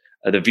recommend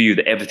the view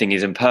that everything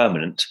is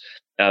impermanent.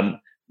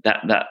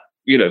 That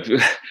you know,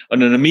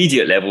 on an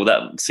immediate level,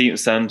 that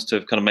sounds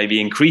to kind of maybe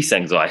increase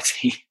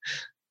anxiety.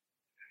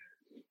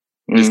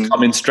 Just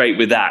coming straight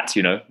with that,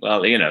 you know.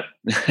 Well, you know,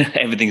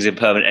 everything's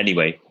impermanent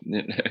anyway.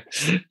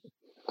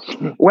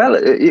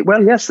 Well,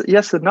 yes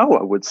and no,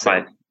 I would say.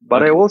 Right.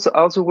 But I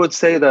also would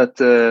say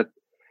that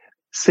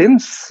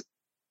since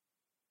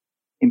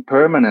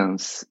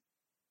impermanence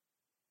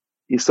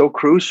is so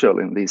crucial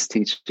in these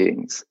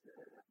teachings,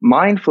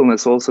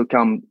 mindfulness also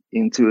comes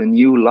into a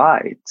new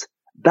light.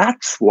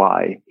 That's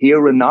why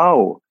here and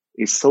now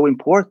is so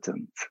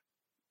important.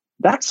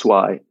 That's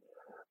why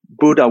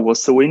Buddha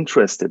was so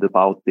interested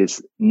about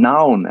this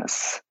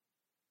nowness,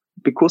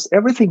 because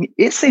everything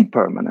is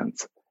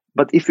impermanent.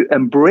 But if you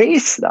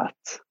embrace that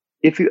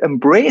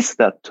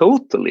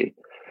totally,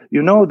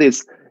 you know,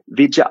 this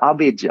vidya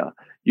avidya,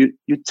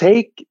 you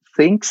take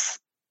things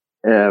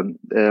that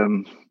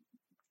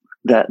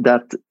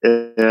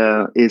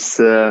is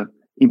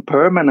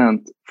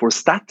impermanent for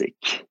static.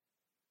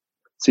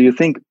 So you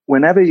think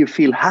whenever you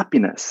feel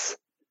happiness,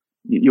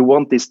 you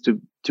want this to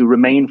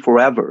remain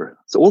forever.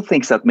 So all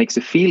things that makes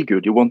you feel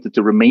good, you want it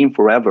to remain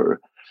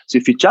forever. So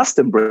if you just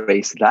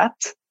embrace that,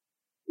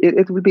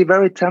 it will be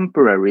very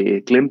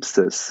temporary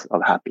glimpses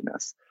of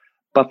happiness.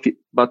 But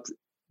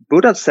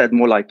Buddha said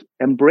more like,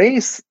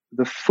 embrace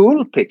the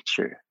full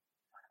picture,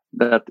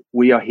 that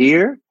we are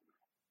here,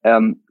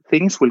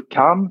 things will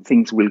come,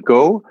 things will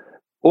go.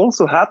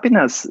 Also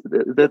happiness,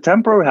 the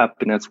temporary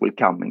happiness will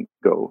come and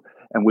go,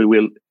 and we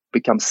will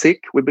become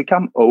sick, we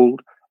become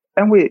old,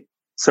 and we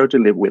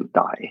certainly will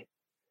die.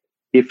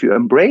 If you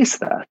embrace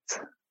that,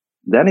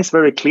 then it's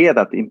very clear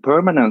that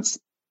impermanence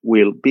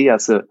will be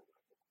as a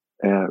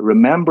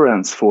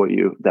remembrance for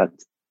you that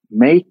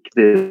make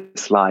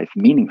this life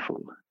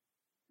meaningful.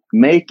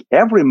 Make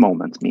every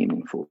moment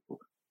meaningful.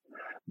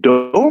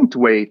 Don't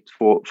wait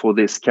for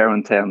this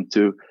quarantine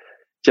to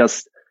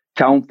just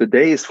count the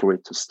days for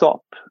it to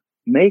stop.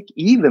 Make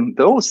even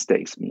those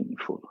days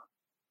meaningful.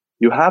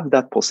 You have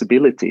that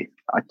possibility.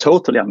 I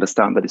totally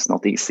understand that it's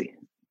not easy.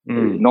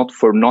 Not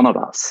for none of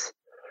us.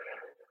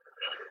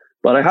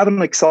 But I have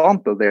an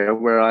example there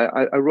where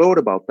I wrote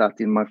about that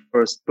in my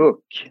first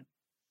book.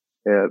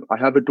 I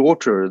have a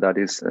daughter that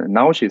is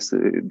now she's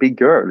a big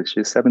girl.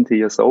 She's 70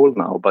 years old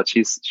now, but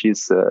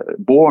she's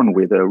born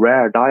with a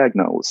rare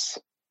diagnosis,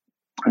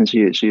 and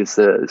she's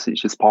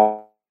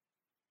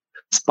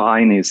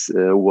spine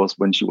was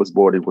when she was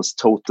born, it was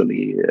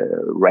totally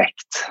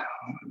wrecked.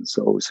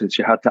 So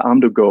she had to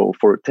undergo,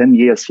 for 10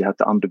 years, she had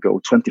to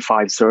undergo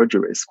 25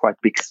 surgeries, quite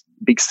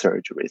big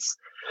surgeries.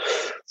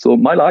 So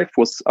our life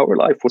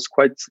was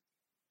quite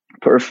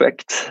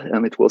perfect,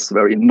 and it was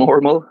very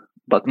normal.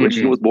 But when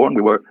she was born,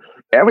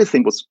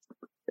 everything was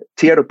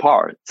teared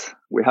apart.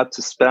 We had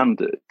to spend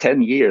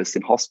 10 years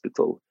in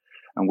hospital.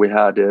 And we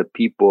had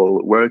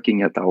people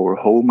working at our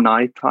home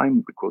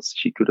nighttime because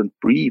she couldn't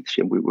breathe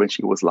when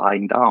she was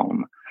lying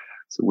down.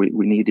 So we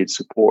needed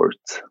support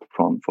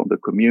from the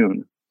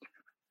commune.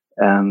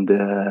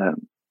 But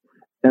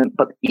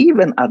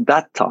even at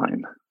that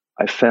time,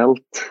 I felt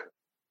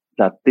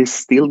that this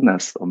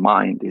stillness of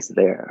mind is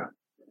there.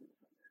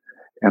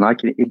 And I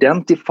can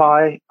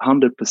identify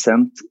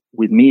 100%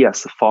 with me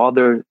as a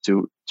father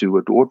to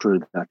a daughter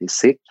that is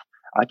sick.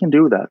 I can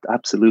do that,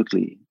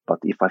 absolutely. But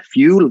if I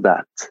fuel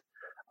that,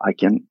 I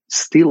can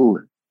still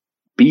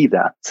be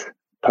that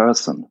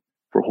person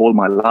for all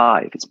my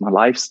life. It's my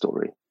life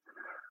story.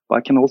 But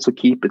I can also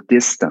keep a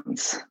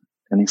distance,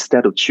 and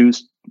instead of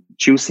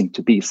choosing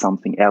to be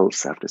something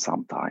else after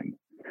some time.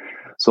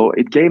 So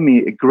it gave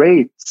me a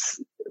great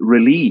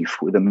relief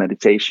with the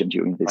meditation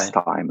during this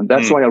time. And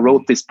that's why I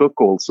wrote this book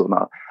also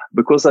now,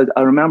 because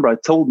I remember I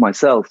told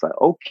myself that,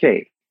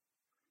 okay,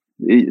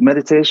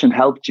 meditation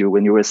helped you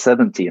when you were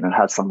 17 and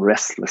had some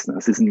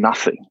restlessness. It's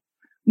nothing.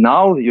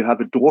 Now you have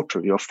a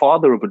daughter, you're a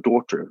father of a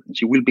daughter, and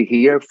she will be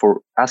here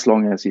for as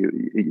long as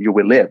you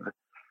will live.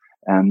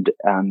 and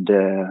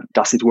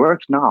does it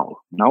work now?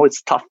 Now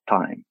it's tough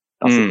time.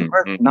 Does it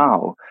work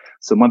now?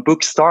 So my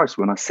book starts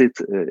when I sit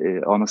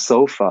on a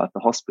sofa at the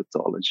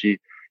hospital, and she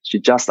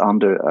just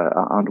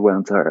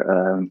underwent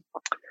her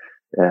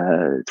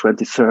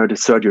 23rd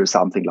surgery or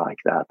something like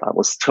that. I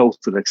was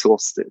totally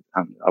exhausted,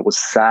 and I was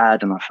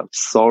sad, and I felt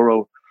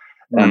sorrow.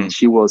 And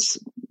she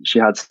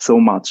had so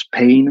much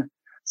pain,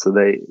 so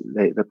they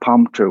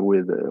pumped her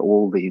with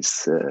all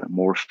these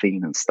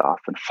morphine and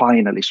stuff, and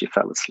finally she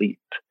fell asleep.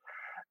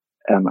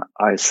 And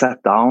I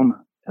sat down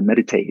and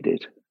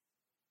meditated,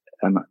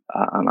 and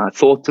I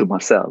thought to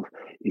myself,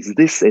 "Is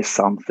this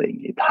something?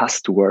 It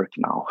has to work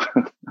now."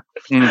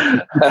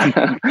 and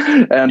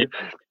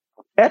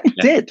it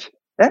did,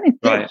 and it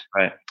did.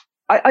 Right.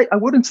 I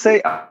wouldn't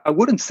say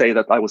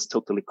that I was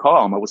totally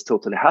calm. I was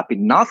totally happy.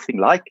 Nothing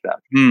like that.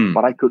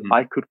 But I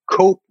could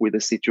cope with the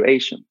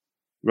situation.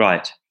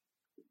 Right.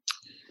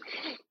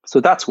 So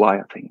that's why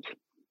I think.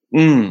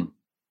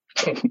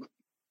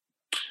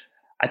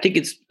 I think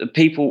it's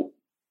people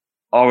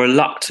are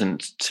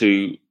reluctant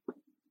to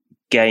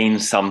gain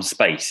some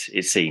space,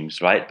 it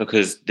seems, right?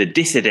 Because the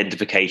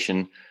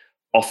disidentification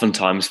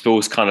oftentimes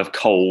feels kind of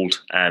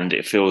cold, and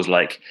it feels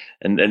like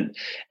and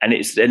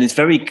it's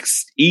very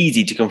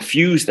easy to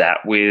confuse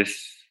that with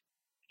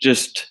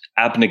just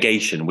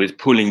abnegation, with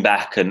pulling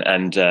back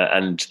and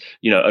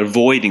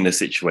avoiding the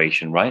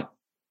situation, right?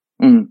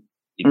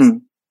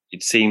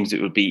 It seems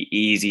it would be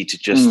easy to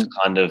just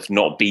kind of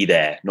not be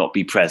there, not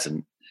be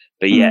present.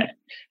 But yet,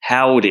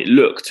 how would it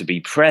look to be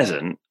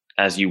present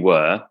as you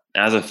were,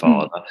 as a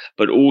father,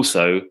 but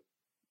also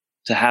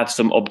to have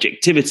some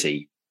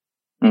objectivity?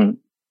 And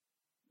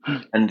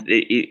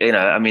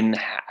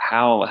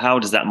how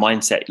does that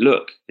mindset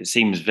look? It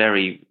seems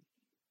very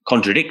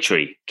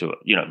contradictory to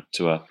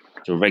a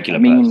regular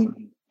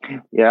person.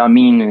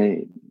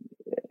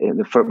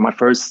 My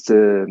first,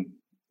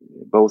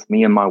 both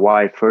me and my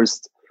wife,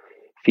 first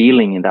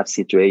feeling in that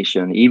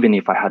situation, even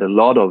if I had a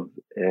lot of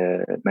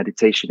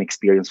meditation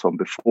experience from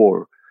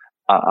before,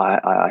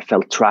 I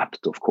felt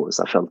trapped. Of course,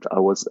 I felt I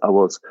was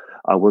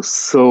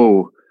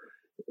so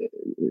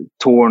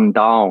torn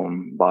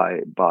down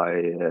by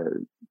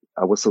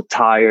I was so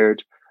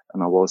tired,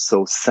 and I was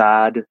so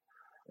sad,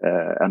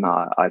 and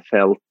I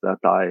felt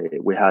that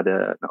we had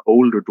an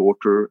older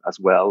daughter as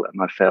well,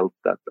 and I felt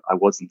that I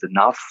wasn't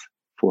enough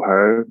for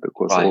her,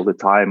 because all the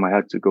time I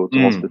had to go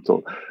to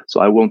hospital. So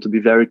I want to be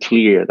very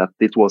clear that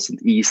it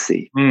wasn't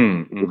easy.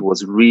 It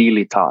was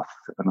really tough,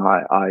 and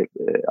I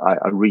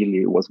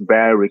really was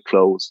very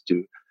close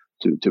to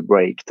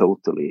break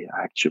totally,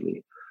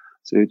 actually.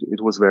 So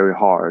it was very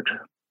hard.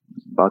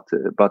 But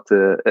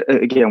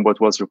again, what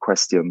was your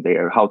question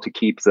there? How to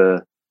keep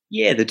the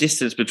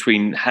distance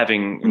between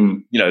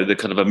having the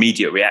kind of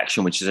immediate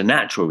reaction, which is a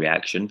natural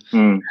reaction,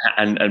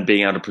 and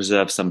being able to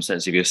preserve some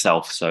sense of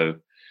yourself. So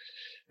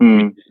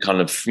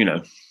kind of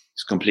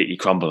it's completely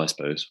crumble, I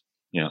suppose.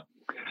 Yeah,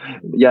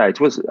 it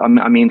was. I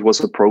mean, it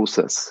was a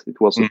process. It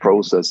was a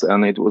process,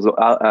 and it was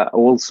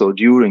also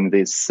during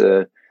this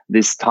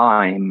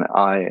time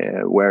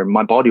where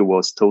my body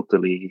was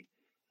totally.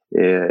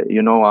 I've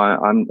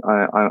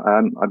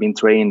been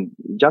trained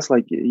just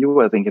like you,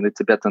 I think, in the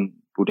Tibetan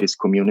Buddhist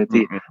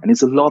community, and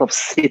it's a lot of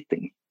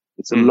sitting.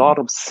 It's a lot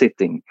of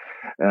sitting,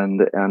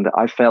 and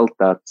I felt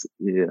that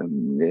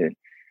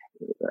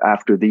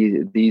after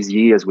these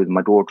years with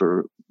my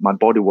daughter, my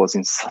body was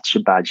in such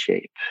a bad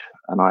shape,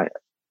 and I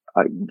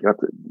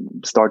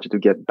started to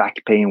get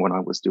back pain when I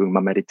was doing my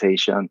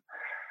meditation.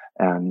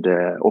 And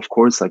of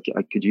course, I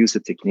could use the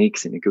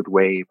techniques in a good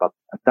way, but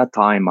at that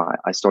time,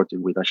 I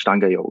started with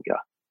Ashtanga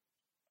yoga.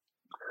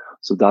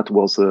 So that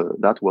was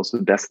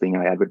the best thing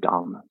I ever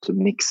done, to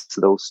mix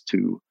those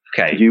two,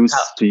 to use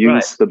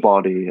the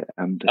body.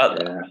 And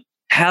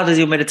how does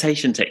your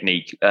meditation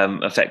technique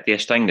affect the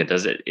Ashtanga?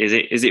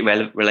 Is it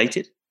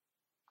related?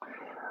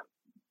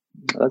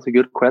 That's a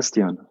good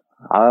question.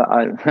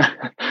 I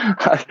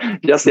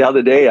just the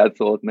other day I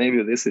thought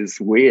maybe this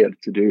is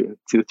weird to do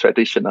two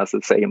traditions at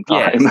the same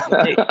time.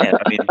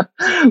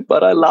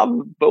 But I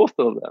love both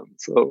of them.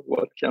 So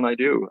what can I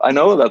do? I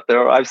know that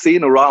I've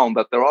seen around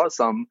that there are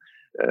some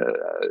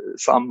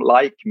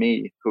like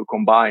me who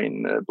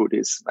combine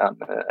Buddhism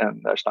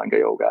and Ashtanga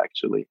yoga,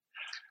 actually.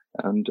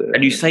 And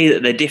you say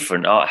that they're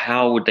different.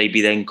 How would they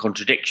be then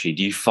contradictory?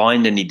 Do you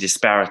find any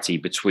disparity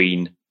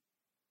between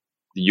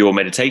your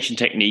meditation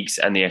techniques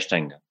and the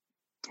Ashtanga?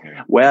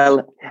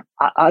 Well,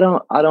 I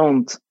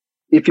don't.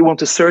 If you want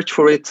to search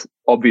for it,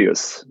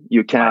 obvious,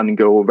 you can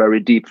go very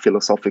deep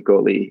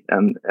philosophically,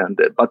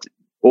 but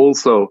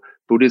also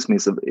Buddhism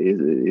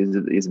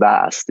is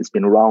vast. It's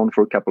been around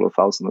for a couple of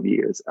thousand of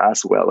years,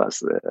 as well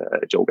as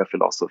yoga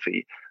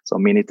philosophy. So I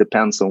mean, it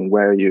depends on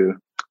where you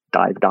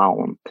dive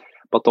down.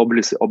 But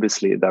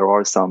obviously, there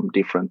are some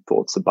different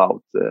thoughts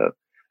about the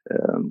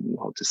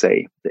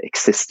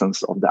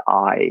existence of the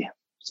I,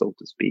 so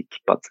to speak.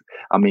 But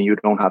I mean, you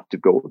don't have to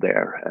go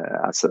there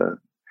as a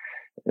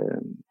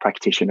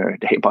practitioner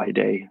day by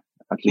day.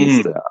 At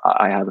least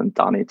I haven't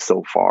done it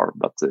so far,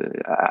 but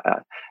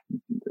I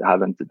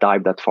haven't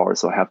dived that far,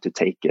 so I have to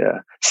take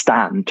a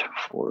stand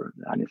for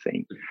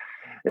anything.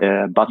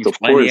 But of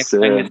course,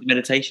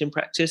 meditation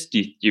practice.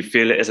 Do you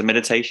feel it as a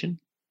meditation?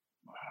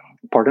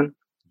 Pardon?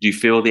 Do you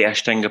feel the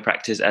Ashtanga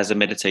practice as a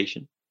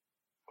meditation?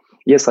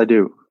 Yes, I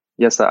do.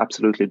 Yes, I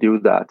absolutely do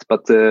that.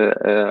 But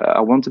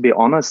I want to be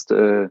honest.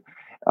 I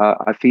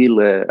feel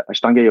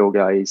Ashtanga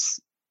yoga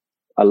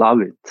I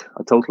love it.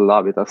 I totally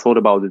love it. I thought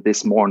about it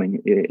this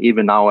morning.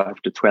 Even now,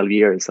 after 12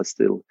 years, I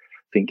still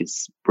think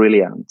it's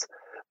brilliant.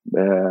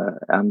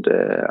 And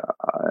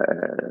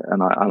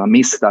I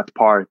miss that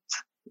part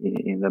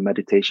in the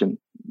meditation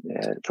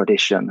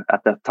tradition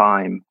at that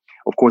time.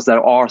 Of course,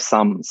 there are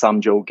some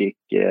yogic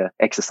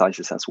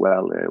exercises as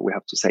well. We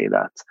have to say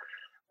that,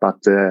 but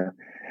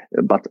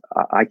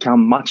I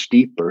come much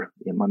deeper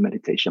in my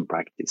meditation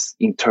practice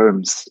in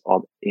terms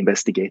of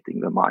investigating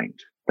the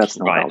mind. That's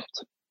no doubt.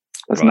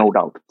 There's no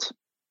doubt.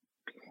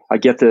 I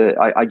get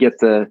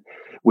the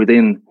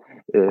within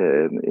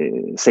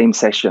same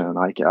session.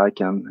 I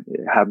can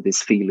have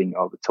this feeling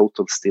of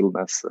total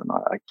stillness, and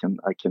I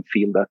can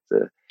feel that.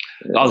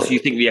 So you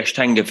think the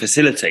Ashtanga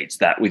facilitates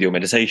that with your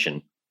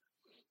meditation?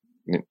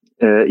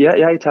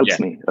 Yeah, it helps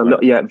me.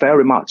 Yeah,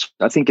 very much.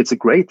 I think it's a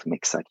great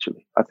mix.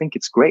 Actually, I think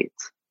it's great.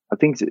 I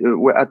think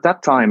at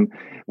that time,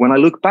 when I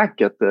look back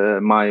at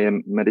my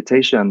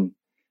meditation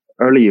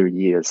earlier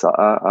years,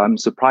 I'm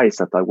surprised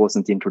that I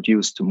wasn't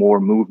introduced to more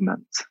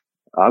movement.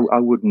 I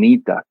would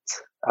need that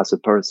as a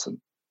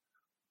person.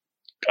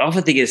 I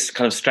often think it's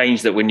kind of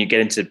strange that when you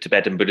get into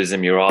Tibetan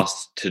Buddhism, you're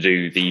asked to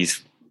do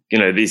these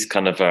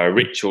kind of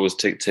rituals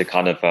to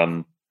kind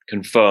of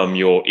confirm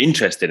your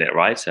interest in it,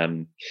 right?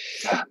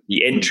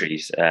 The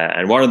entries,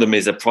 and one of them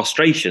is a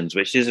prostrations,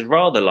 which is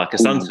rather like a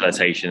sun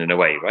salutation in a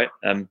way, right?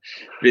 But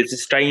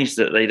it's strange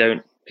that they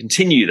don't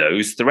continue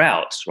those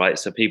throughout, right?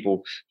 So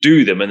people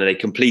do them and then they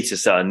complete a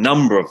certain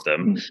number of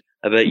them,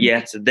 but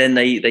yet then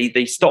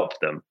they stop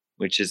them,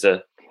 which is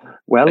a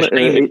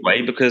shame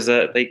way, because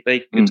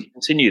they could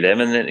continue them,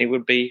 and then it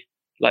would be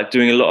like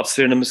doing a lot of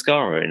Surya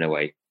Namaskara in a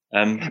way.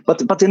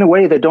 But in a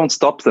way they don't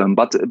stop them.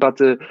 But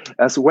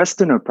as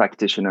Westerner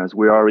practitioners,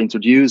 we are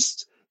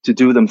introduced to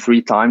do them 3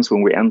 times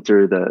when we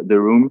enter the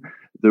room.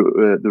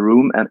 The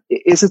room, and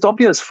is it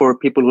obvious for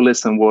people who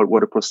listen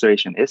what a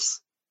prostration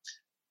is?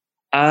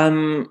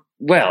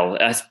 Well,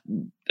 I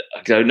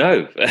don't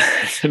know.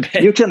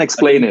 You can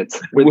explain it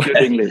with good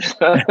English.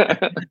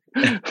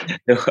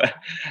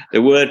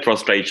 The word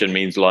prostration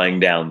means lying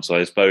down. So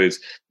I suppose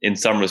in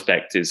some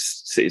respect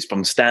it's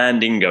from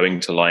standing, going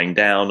to lying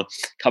down,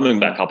 coming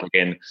back up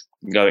again,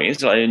 going.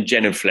 It's like a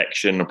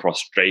genuflection, a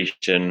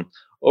prostration,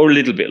 or a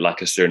little bit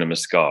like a Surya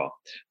Namaskar.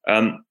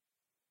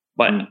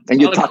 But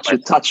and you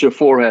touch your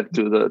forehead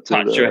to the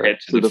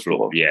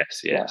floor.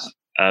 Yes. Yeah.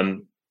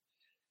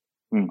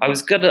 I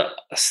was going to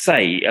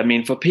say, I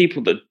mean, for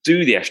people that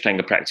do the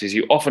Ashtanga practice,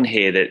 you often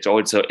hear that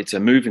it's a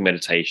moving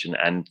meditation,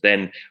 and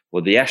then,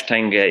 well, the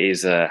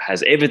Ashtanga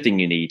has everything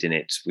you need in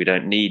it. We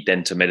don't need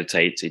then to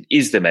meditate. It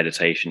is the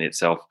meditation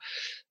itself.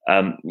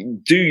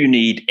 Do you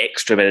need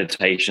extra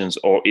meditations,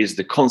 or is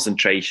the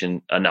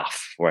concentration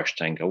enough for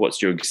Ashtanga? What's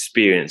your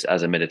experience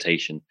as a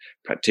meditation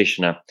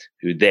practitioner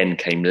who then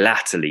came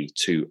latterly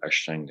to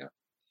Ashtanga?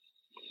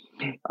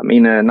 I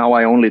mean, now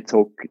I only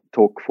talk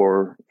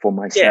for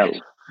myself.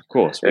 Yeah. Of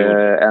course,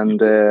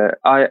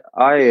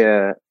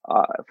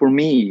 for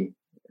me,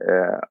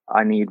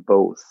 I need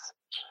both.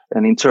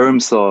 And in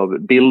terms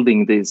of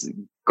building these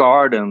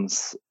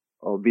gardens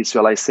of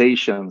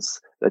visualizations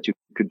that you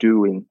could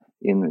do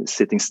in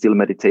sitting still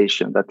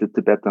meditation that the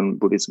Tibetan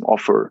Buddhism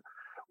offer,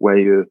 where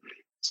you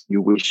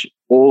wish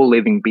all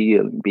living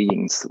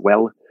beings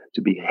well,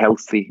 to be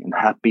healthy and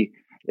happy,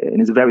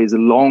 and it's a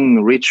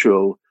long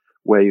ritual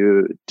where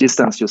you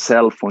distance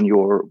yourself from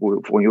your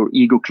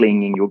ego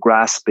clinging, your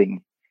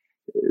grasping.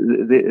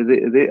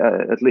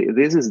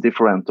 This is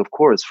different, of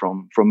course,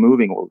 from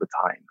moving all the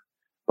time,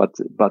 but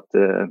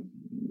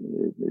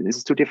this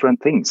is 2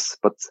 different things.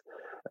 But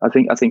I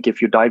think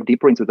if you dive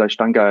deeper into the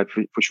Ashtanga,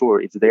 for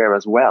sure it's there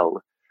as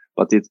well.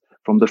 But it's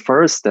from the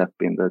first step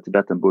in the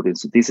Tibetan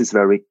Buddhism, this is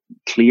very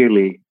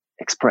clearly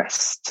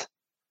expressed.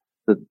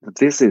 That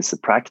this is a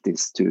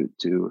practice to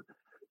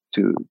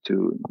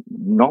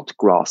not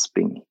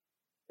grasping.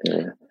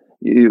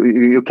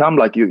 You come,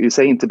 like you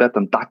say in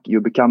Tibetan, dak.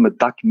 You become a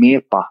dak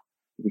mepa.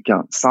 You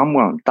become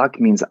someone. Dak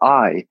means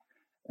I,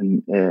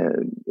 and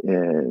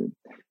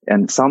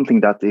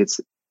something that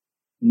is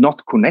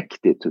not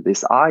connected to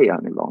this I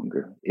any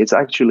longer. It's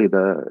actually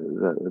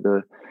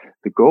the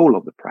goal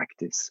of the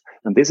practice.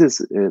 And this is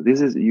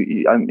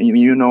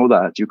you know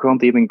that you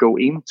can't even go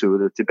into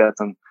the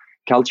Tibetan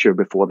culture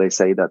before they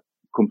say that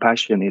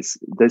compassion is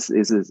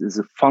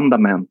a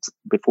fundament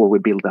before we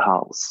build a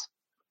house.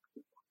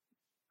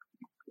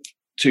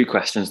 2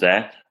 questions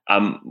there.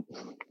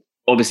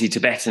 Obviously,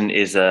 Tibetan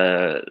is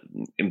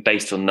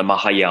based on the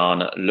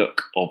Mahayana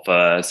look of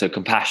so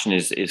compassion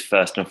is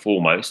first and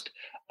foremost.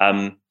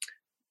 I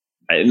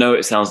know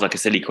it sounds like a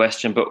silly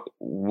question, but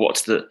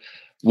what's the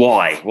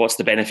why? What's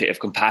the benefit of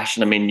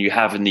compassion? I mean, you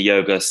have in the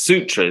Yoga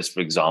Sutras, for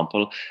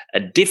example, a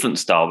different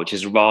style, which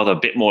is rather a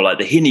bit more like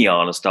the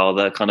Hinayana style,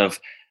 the kind of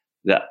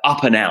the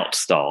up and out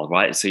style,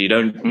 right? So you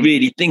don't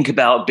really think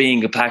about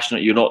being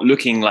compassionate. You're not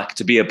looking like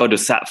to be a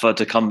bodhisattva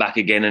to come back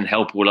again and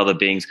help all other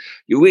beings.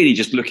 You're really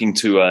just looking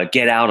to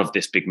get out of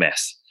this big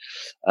mess.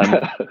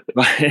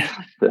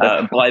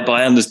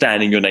 By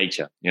understanding your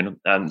nature,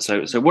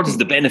 so what is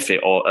the benefit,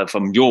 or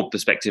from your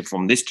perspective,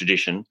 from this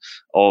tradition,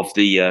 of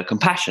the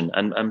compassion,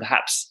 and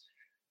perhaps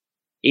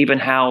even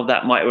how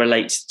that might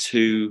relate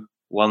to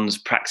one's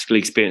practical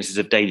experiences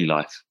of daily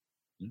life?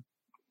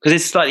 Because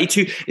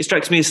it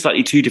strikes me as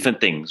slightly two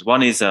different things.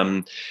 One is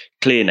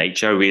clear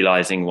nature,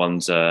 realizing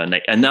one's and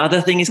the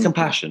other thing is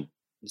compassion.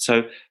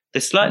 So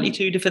they're slightly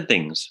two different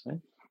things,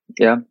 right?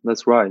 Yeah,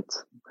 that's right.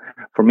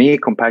 For me,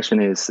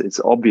 compassion it's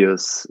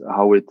obvious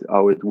how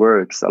it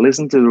works. I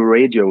listened to the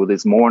radio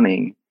this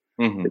morning.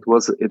 Mm-hmm. It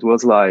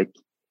was like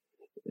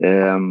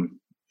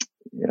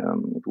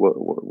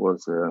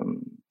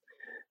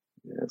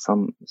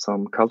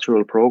some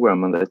cultural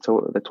program, and they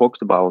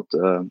talked about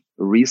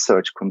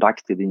research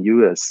conducted in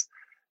US.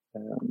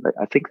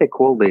 I think they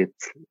called it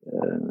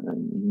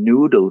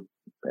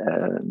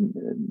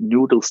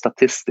noodle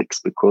statistics,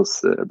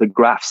 because the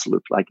graphs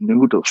looked like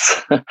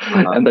noodles.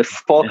 And they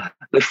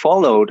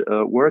followed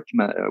a work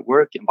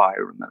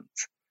environment,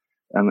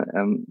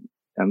 and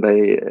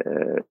they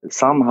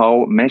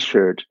somehow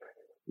measured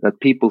that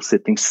people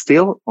sitting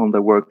still on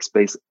the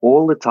workspace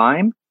all the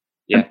time,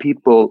 and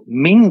people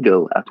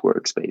mingle at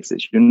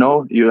workspaces.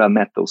 You have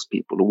met those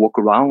people who walk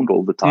around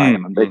all the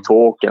time and they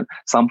talk, and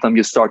sometimes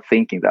you start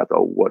thinking that,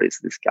 oh, what is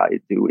this guy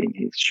doing?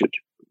 He should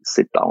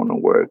sit down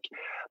and work.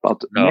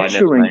 But no, I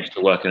never managed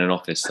to work in an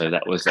office, so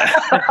that was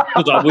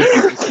because I would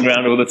be sitting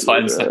around all the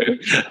time. So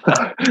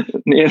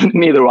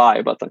neither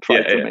I, but I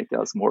try to make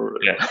us more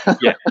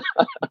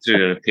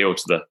to appeal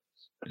to the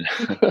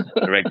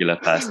regular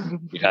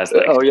person who has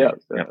that. Oh yeah.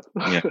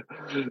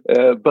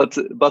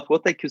 But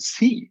what they could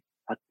see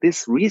at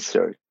this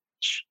research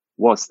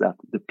was that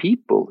the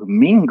people who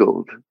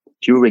mingled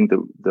during the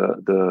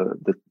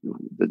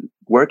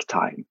work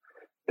time,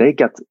 they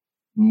get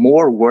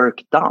more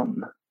work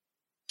done.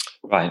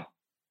 Right.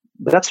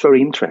 That's very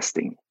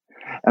interesting.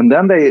 And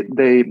then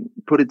they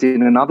put it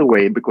in another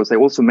way, because they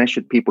also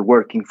measured people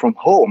working from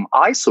home,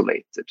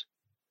 isolated.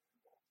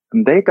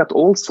 And they got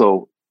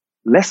also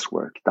less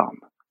work done.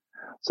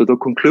 So the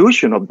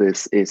conclusion of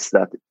this is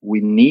that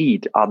we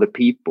need other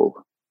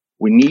people.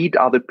 We need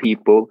other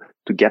people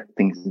to get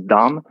things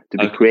done, to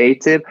be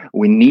creative.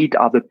 We need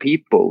other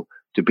people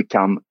to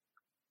become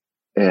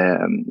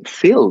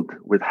filled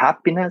with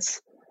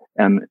happiness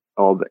and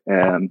of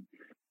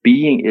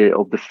being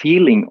of the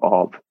feeling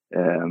of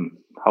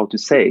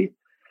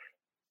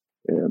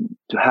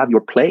to have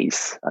your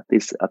place at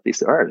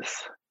this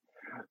earth.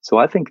 So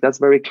I think that's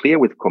very clear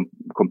with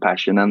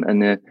compassion,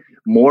 and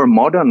more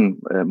modern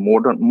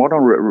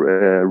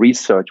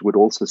research would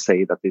also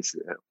say that this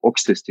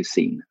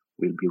oxytocin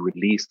will be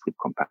released with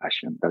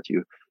compassion, that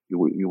you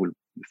will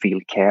feel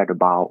cared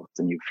about,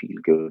 and you feel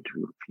good.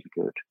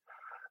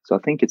 So I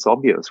think it's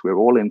obvious we're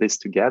all in this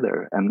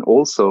together. And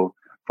also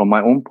from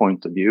my own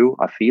point of view,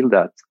 I feel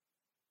that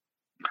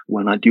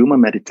when I do my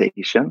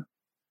meditation,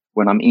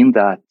 when I'm in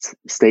that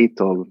state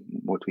of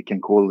what we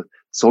can call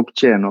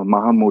Dzogchen or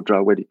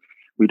Mahamudra, where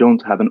we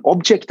don't have an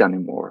object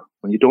anymore.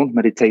 When you don't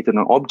meditate on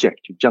an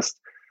object, you just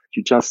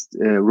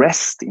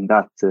rest in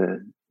that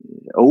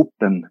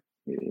open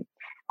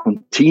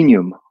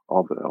continuum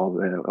of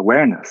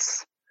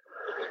awareness.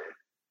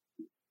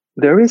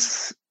 There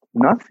is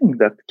nothing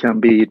that can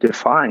be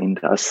defined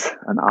as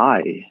an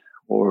I,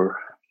 or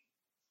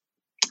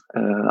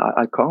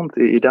I can't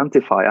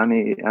identify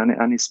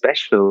any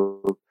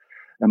special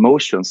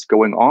emotions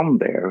going on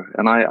there.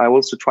 And I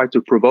also try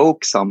to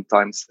provoke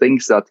sometimes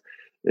things that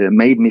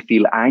made me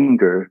feel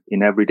anger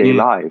in everyday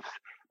life.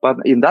 But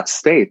in that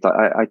state,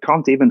 I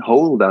can't even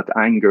hold that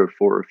anger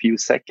for a few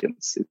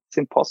seconds. It's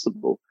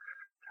impossible.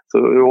 So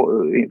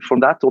from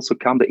that also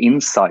come the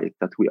insight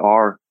that we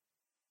are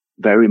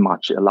very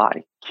much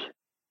alike.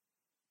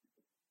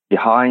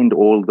 Behind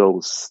all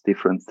those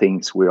different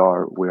things we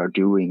are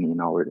doing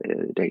in our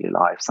daily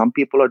life. Some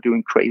people are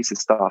doing crazy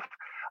stuff.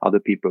 Other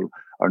people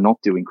are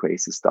not doing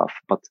crazy stuff.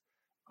 But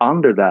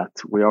under that,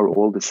 we are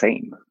all the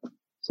same.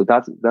 So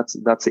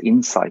that's the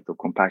insight of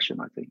compassion,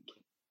 I think.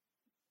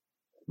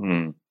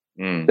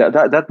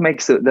 That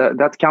makes it,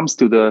 that comes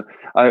to the.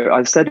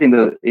 I said in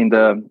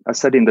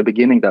the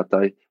beginning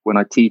that when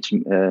I teach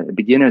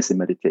beginners in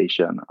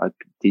meditation, I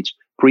teach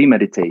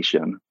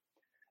pre-meditation.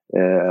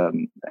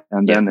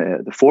 And then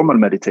the formal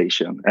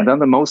meditation, and then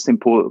the most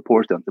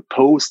important, the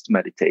post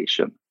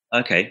meditation.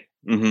 Okay.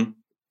 Mm-hmm.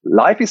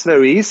 Life is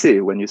very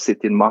easy when you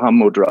sit in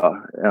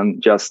Mahamudra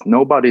and just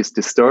nobody's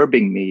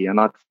disturbing me, and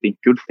I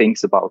think good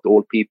things about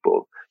all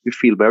people. You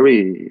feel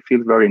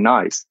very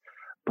nice,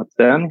 but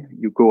then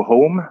you go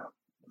home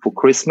for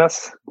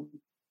Christmas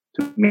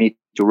to meet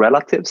your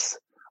relatives.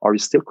 Are you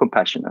still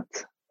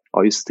compassionate?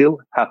 Are you still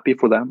happy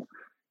for them?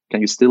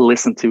 Can you still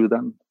listen to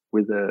them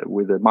with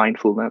a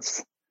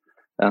mindfulness?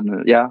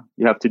 And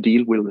you have to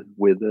deal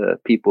with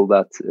people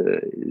that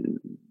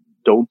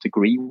don't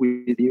agree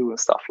with you and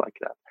stuff like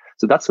that.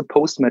 So that's a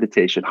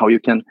post-meditation, how you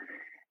can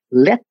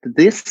let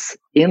this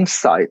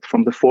insight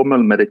from the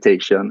formal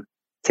meditation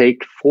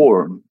take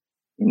form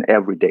in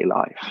everyday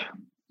life.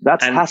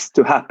 That has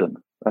to happen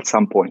at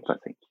some point, I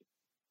think.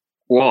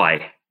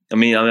 Why? I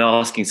mean, I'm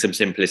asking some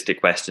simplistic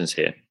questions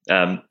here.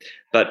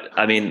 But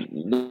I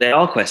mean, there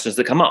are questions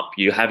that come up.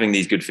 You're having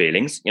these good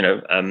feelings,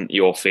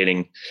 you're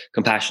feeling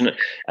compassionate,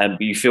 and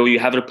you feel you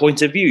have a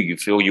point of view. You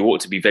feel you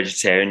ought to be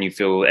vegetarian. You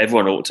feel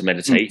everyone ought to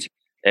meditate.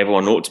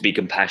 Everyone ought to be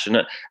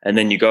compassionate. And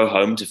then you go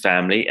home to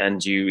family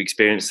and you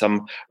experience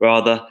some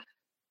rather,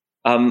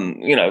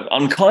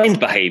 unkind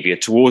behavior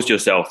towards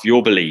yourself,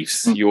 your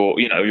beliefs,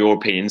 your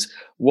opinions.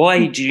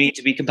 Why do you need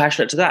to be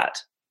compassionate to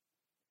that?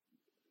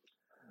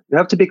 You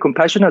have to be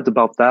compassionate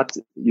about that.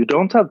 You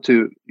don't have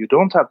to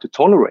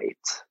tolerate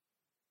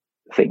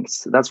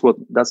things. That's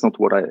not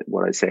what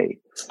I say.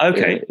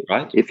 Okay,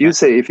 right. If you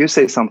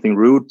say something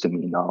rude to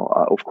me now,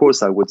 of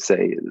course I would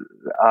say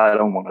I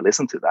don't want to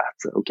listen to that.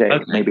 Okay.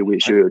 Maybe we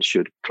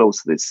should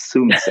close this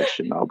Zoom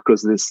session now,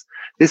 because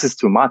this is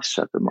too much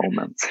at the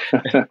moment.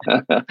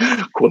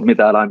 Call me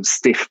that I'm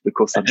stiff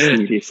because I'm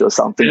Swedish or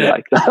something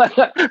like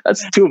that.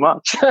 That's too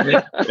much.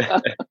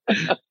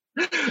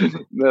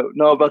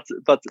 No, but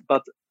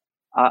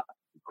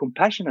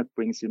compassionate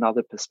brings you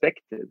another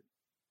perspective.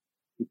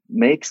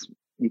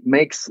 It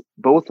makes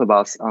both of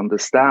us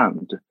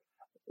understand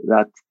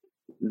that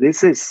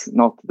this is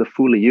not the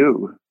full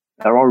you.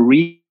 There are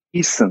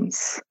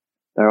reasons,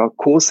 there are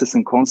causes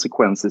and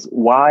consequences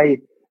why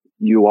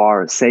you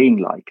are saying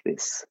like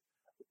this.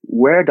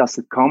 Where does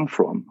it come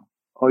from?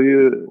 Are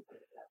you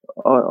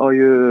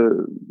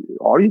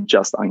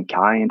just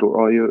unkind,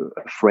 or are you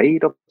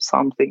afraid of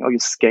something? Are you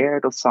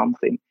scared of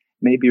something?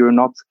 Maybe you're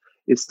not.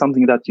 It's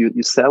something that you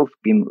yourself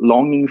been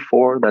longing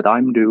for, that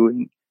I'm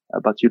doing,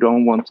 but you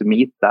don't want to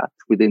meet that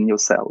within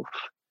yourself.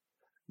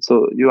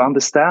 So you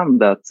understand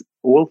that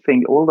all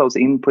those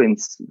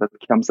imprints that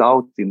comes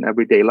out in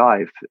everyday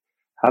life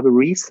have a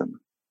reason.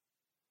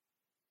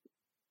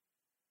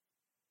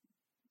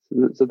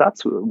 So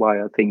that's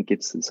why I think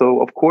it's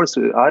so. Of course,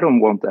 I don't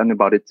want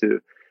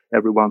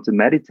everyone to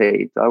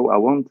meditate.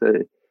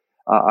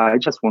 I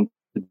just want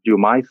to do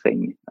my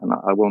thing, and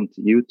I want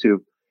you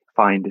to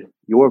find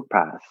your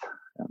path,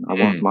 and I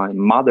want my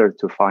mother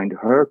to find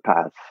her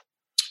path,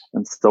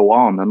 and so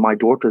on. And my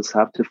daughters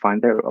have to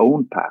find their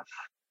own path.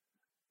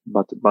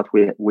 But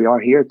we are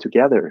here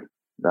together.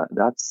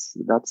 That's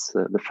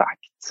the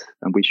fact,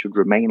 and we should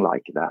remain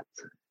like that.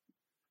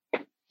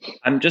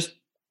 I'm just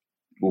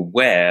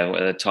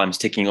aware time's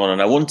ticking on,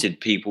 and I wanted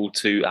people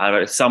to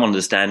have some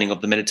understanding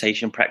of the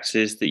meditation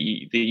practices that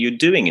you're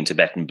doing in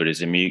Tibetan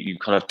Buddhism. You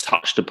kind of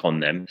touched upon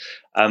them,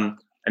 and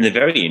they're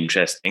very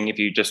interesting. If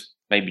you just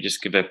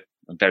give a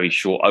very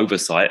short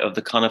oversight of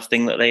the kind of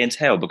thing that they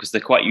entail, because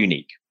they're quite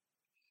unique.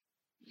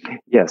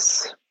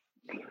 Yes.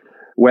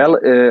 Well,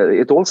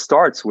 it all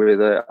starts with,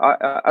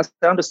 as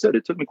I understood,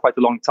 it took me quite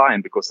a long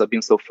time because I've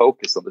been so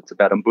focused on the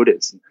Tibetan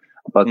Buddhism.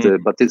 But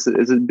this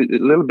is a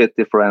little bit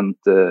different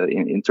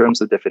in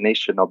terms of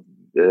definition of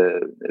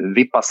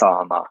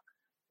Vipassana,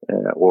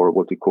 or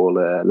what we call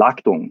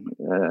Lakdong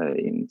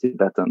in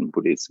Tibetan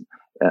Buddhism,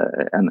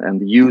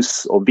 and the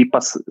use of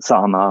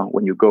Vipassana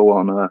when you go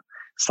on a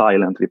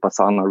silent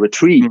Vipassana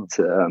retreat,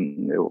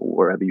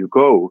 wherever you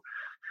go.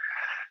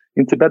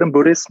 In Tibetan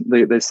Buddhism,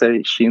 they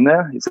say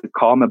Shine is a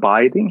calm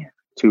abiding,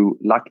 to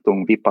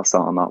Lakdong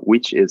Vipassana,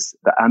 which is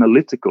the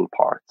analytical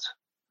part,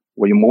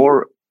 where you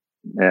more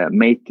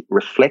make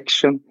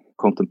reflection,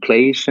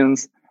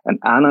 contemplations, and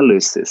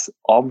analysis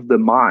of the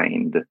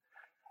mind.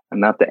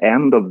 And at the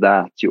end of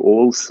that, you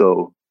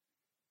also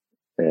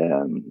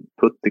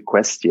put the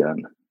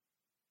question,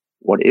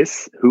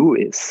 who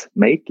is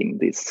making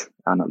this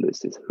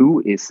analysis?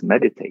 Who is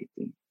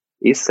meditating?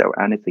 Is there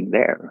anything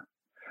there?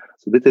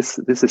 So this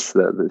is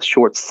the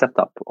short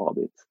setup of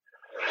it.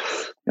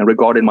 And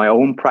regarding my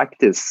own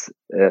practice,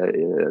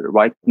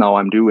 right now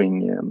I'm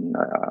doing,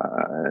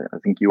 I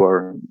think you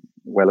are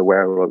well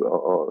aware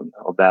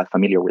of that,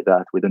 familiar with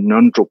that, with the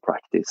Nundro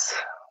practice.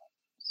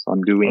 So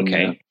I'm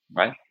doing,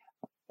 right.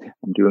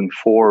 I'm doing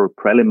 4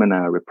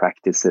 preliminary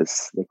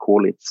practices. They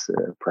call it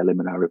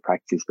preliminary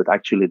practice, but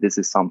actually this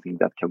is something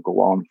that can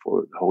go on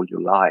for the whole your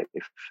life.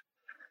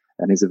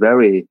 And it's a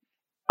very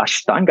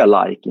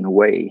Ashtanga-like in a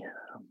way.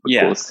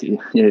 Because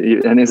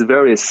and it's a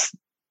very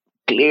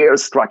clear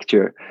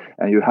structure,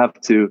 and you have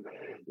to,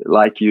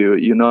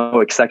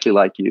 exactly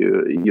like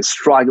you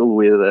struggle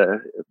with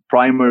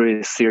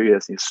primary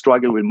series, you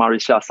struggle with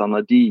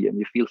Marishasana D, and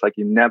you feel like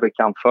you never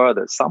come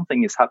further.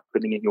 Something is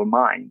happening in your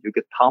mind. You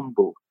get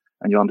humble,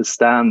 and you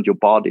understand your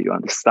body, you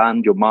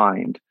understand your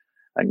mind,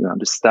 and you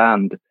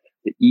understand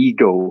the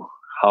ego,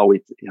 how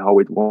it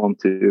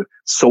wants to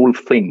solve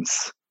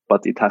things.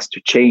 But it has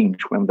to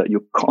change when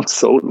you can't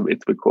solve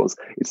it, because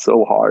it's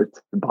so hard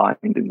to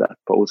bind in that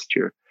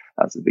posture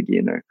as a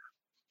beginner.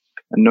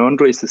 And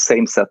Nundro is the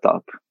same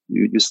setup.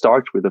 You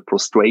start with the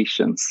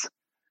prostrations,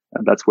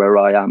 and that's where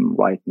I am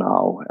right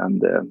now.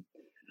 And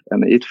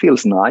and it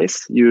feels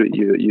nice. You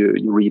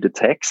read a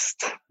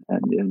text,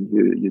 and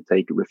you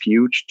take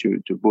refuge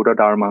to Buddha,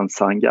 Dharma, and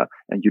Sangha,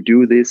 and you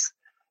do this.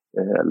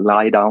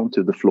 Lie down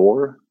to the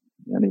floor,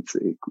 and it's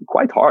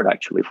quite hard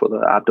actually for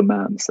the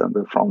abdomens and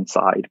the front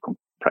side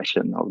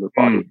compression of the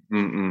body.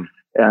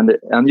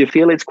 And you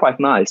feel it's quite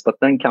nice, but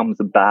then comes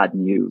the bad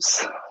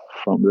news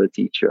from the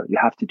teacher. You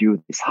have to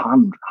do this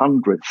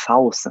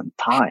 100,000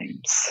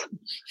 times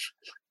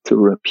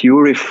to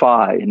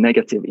purify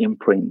negative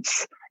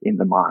imprints in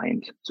the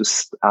mind,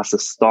 as a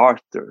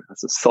starter,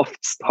 as a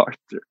soft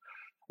starter.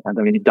 And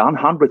when you've done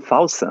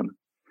 100,000,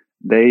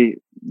 they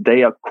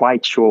are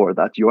quite sure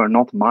that you are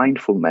not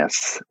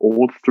mindfulness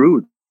all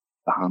through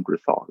the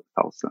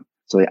 100,000.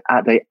 So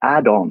they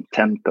add on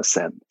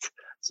 10%.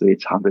 So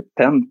it's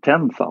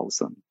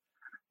 10,000.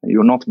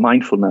 You're not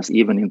mindfulness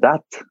even in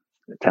that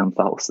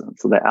 10,000.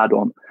 So they add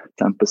on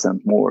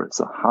 10% more.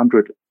 So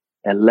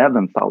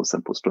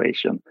 111,000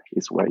 prostration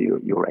is where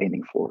you're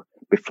aiming for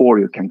before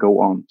you can go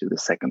on to the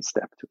second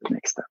step, to the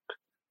next step.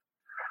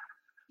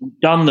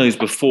 Done those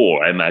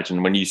before, I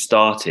imagine, when you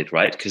started,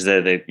 right? Because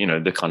they're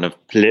the kind of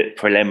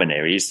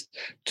preliminaries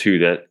to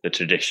the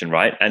tradition,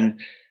 right? And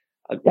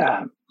I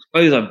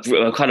suppose I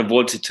kind of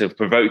wanted to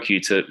provoke you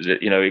to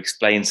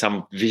explain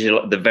some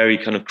the very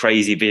kind of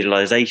crazy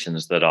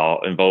visualizations that are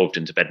involved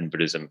in Tibetan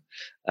Buddhism,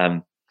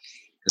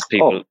 because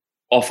people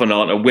often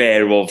aren't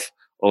aware of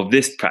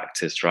this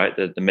practice, right?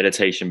 The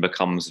meditation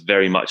becomes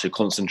very much a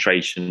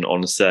concentration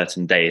on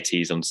certain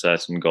deities, on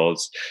certain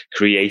gods,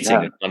 creating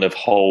a kind of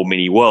whole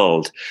mini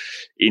world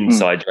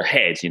inside your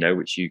head,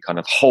 which you kind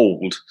of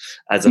hold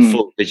as a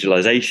full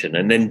visualization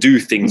and then do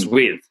things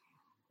with.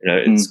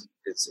 It's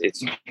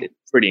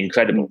pretty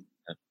incredible.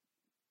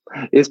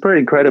 It's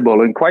pretty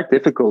incredible and quite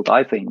difficult,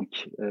 I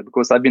think,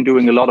 because I've been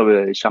doing a lot of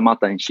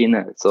shamatha and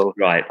shinne, so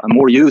I'm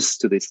more used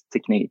to these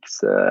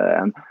techniques,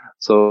 and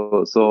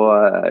so it's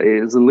a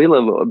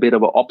bit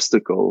of an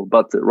obstacle.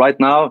 But right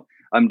now,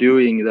 I'm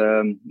doing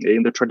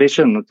in the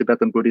tradition of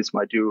Tibetan Buddhism,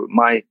 I do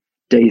my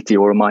deity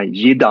or my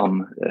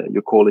yidam.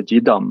 You call it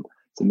yidam.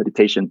 It's a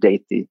meditation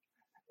deity.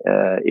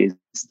 Is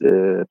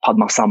the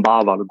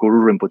Padmasambhava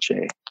Guru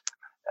Rinpoche,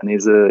 and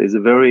is a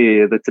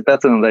very the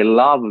Tibetan. They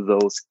love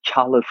those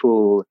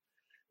colorful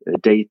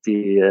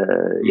deity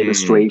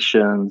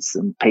illustrations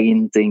and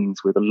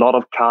paintings with a lot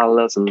of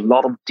colors, a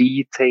lot of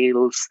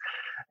details,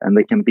 and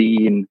they can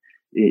be in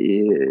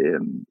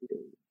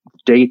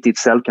deity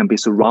itself can be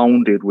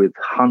surrounded with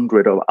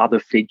 100 of other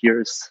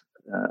figures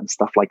and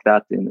stuff like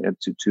that,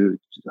 to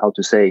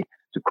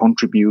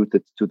contribute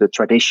to the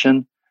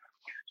tradition.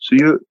 So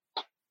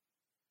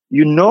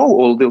you know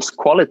all those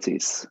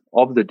qualities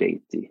of the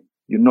deity.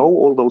 You know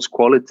all those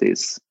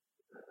qualities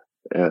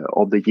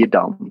of the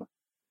yidam.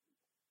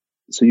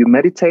 So you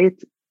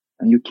meditate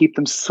and you keep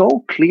them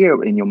so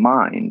clear in your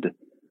mind.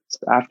 So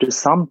after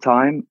some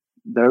time,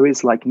 there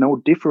is like no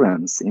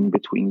difference in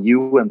between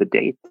you and the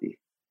deity.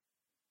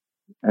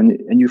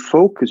 And you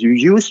focus, you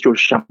use your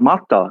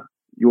shamatha,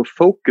 your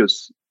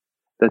focus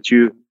that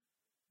you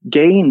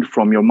gained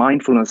from your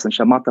mindfulness and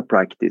shamatha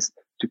practice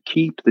to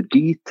keep the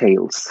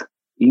details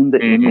in the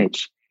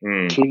image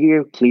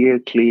clear, clear,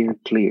 clear,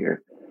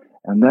 clear.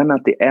 And then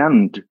at the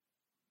end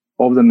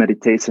of the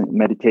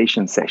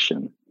meditation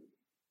session,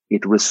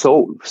 it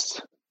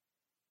resolves,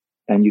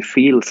 and you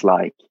feels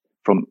like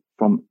from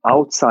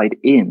outside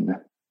in,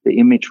 the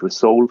image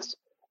resolves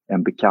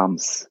and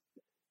becomes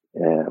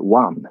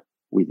one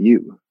with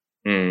you.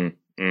 You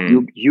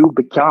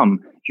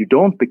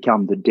don't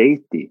become the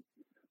deity,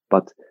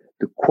 but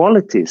the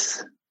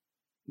qualities,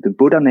 the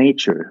Buddha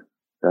nature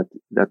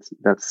that's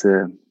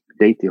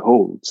deity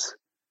holds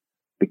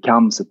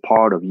becomes a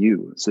part of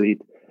you. So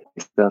it's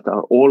that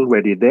are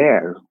already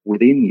there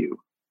within you.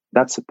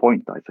 That's the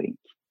point, I think.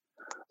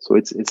 So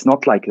it's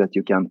not like that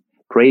you can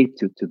pray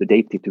to the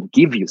deity to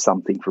give you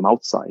something from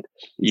outside.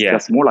 It's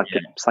just more like a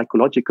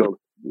psychological,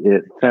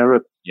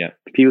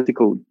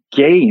 therapeutical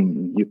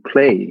game you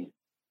play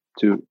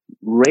to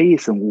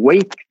raise and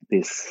wake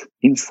this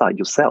inside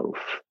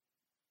yourself.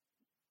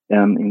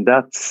 And in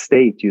that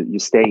state, you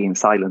stay in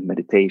silent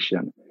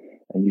meditation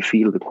and you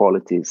feel the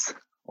qualities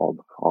of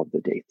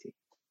the deity.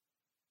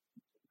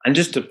 And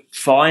just to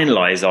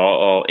finalize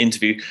our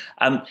interview,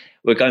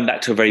 we're going back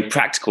to a very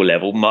practical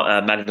level.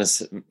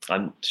 Magnus,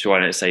 I'm sure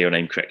I don't say your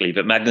name correctly,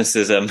 but Magnus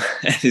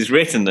has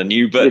written a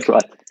new book.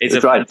 It's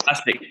a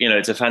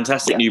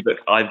fantastic new book.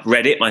 I've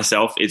read it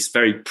myself. It's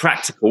very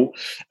practical.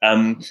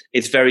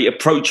 It's very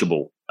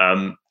approachable.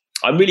 I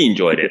really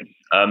enjoyed it.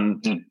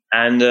 And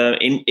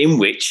in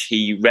which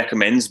he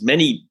recommends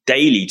many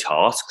daily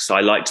tasks. I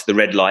liked the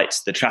red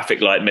lights, the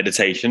traffic light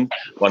meditation.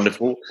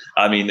 Wonderful.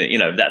 I mean,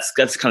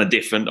 that's kind of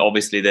different.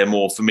 Obviously, they're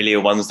more familiar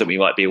ones that we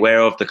might be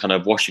aware of, the kind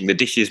of washing the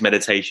dishes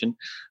meditation,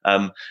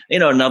 and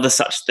other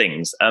such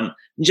things.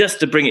 Just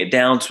to bring it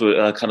down to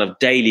a kind of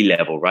daily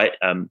level, right?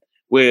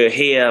 We're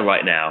here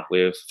right now.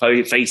 We're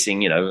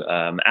facing,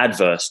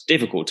 adverse,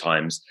 difficult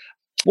times.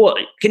 What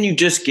can you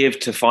just give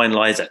to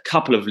finalize a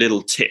couple of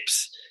little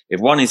tips if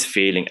one is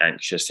feeling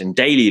anxious in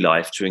daily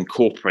life to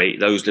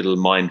incorporate those little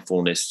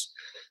mindfulness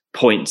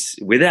points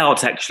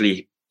without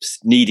actually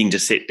needing to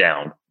sit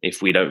down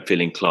if we don't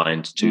feel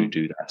inclined to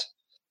do that.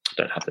 I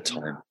don't have the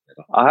time.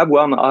 I have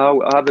one. I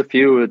have a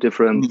few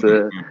different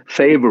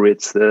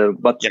favorites,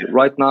 but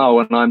right now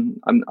when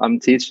I'm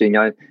teaching,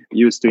 I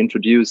used to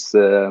introduce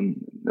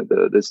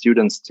the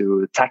students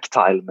to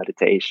tactile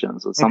meditation.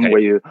 So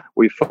somewhere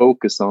we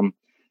focus on.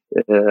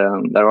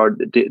 There are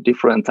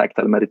different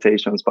tactile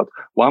meditations, but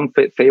one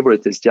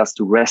favorite is just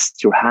to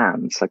rest your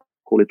hands. I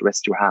call it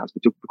rest your hands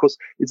because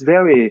it's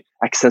very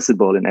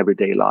accessible in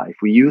everyday life.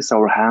 We use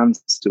our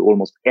hands to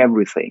almost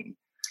everything.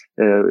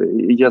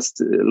 You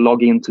just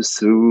log into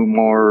Zoom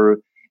or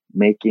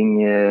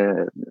making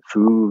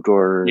food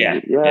or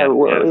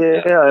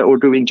or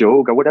doing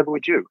yoga, whatever we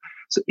do.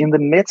 So in the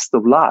midst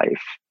of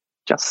life,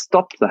 just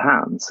stop the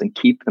hands and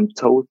keep them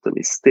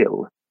totally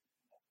still.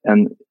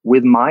 And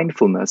with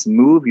mindfulness,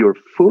 move your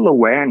full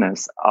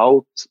awareness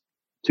out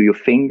to your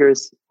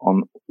fingers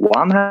on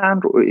one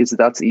hand, or is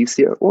that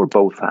easier, or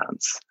both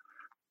hands.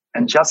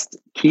 And just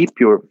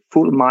keep your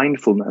full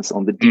mindfulness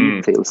on the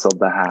details of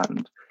the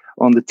hand,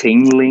 on the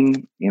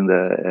tingling in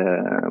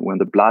the when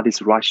the blood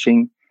is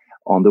rushing,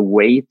 on the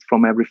weight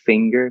from every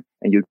finger,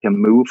 and you can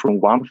move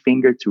from one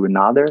finger to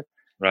another.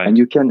 Right. And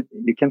you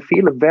can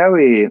feel a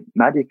very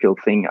magical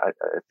thing, I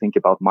think,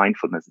 about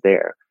mindfulness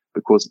there,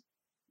 because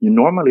you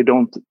normally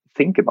don't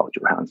think about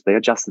your hands. They are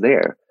just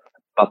there.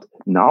 But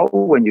now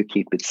when you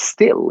keep it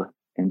still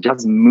and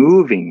just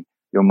moving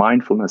your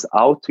mindfulness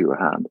out to your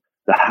hand,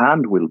 the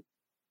hand will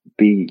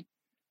be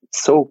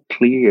so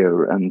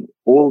clear and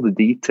all the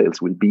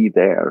details will be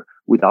there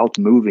without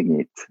moving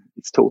it.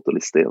 It's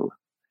totally still.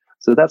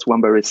 So that's one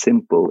very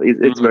simple.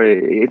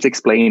 It's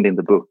explained in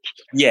the book.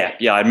 Yeah,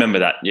 I remember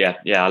that. Yeah,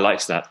 I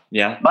liked that.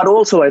 Yeah. But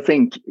also I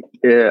think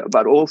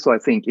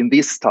in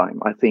this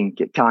time, I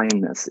think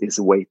kindness is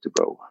a way to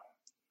go.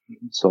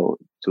 So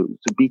to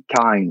be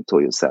kind to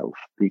yourself,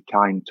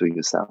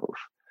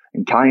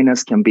 and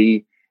kindness can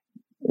be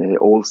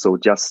also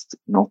just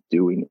not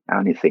doing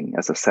anything.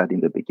 As I said in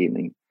the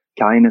beginning,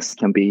 kindness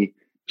can be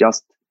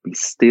just be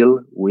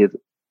still with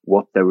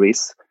what there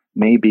is.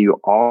 Maybe you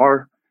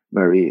are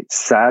very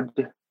sad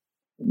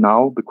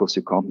now because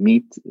you can't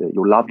meet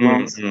your loved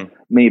ones.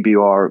 Maybe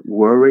you are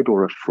worried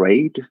or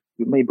afraid.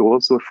 You may be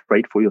also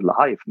afraid for your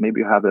life.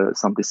 Maybe you have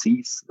some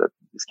disease that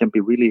this can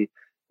be really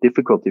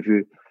difficult. If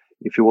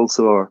you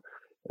also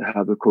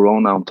have a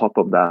corona on top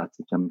of that,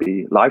 it can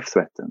be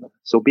life-threatening.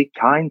 So be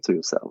kind to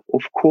yourself.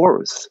 Of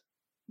course,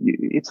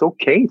 it's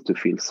okay to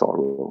feel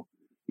sorrow.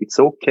 It's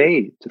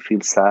okay to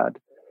feel sad.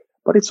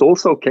 But it's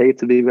also okay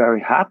to be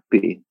very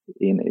happy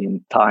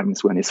in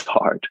times when it's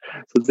hard.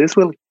 So this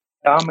will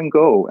come and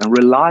go and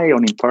rely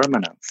on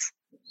impermanence.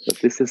 But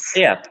this is...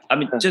 Yeah, I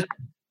mean, just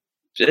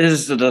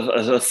as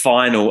a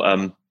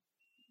final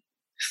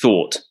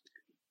thought,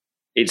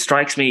 it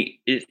strikes me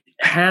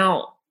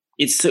how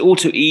it's all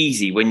too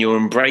easy when you're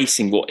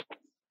embracing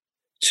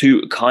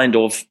to kind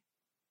of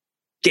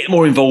get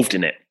more involved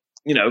in it.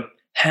 You know,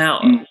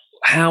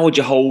 how would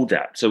you hold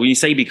that? So when you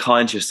say be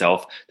kind to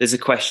yourself, there's a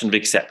question of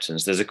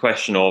acceptance. There's a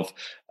question of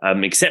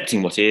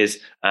accepting what is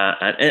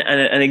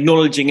and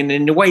acknowledging and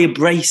in a way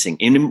embracing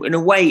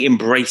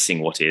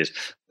what is.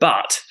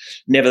 But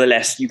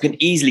nevertheless, you can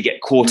easily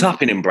get caught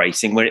up in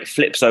embracing when it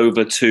flips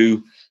over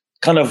to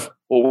kind of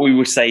what we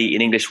would say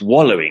in English,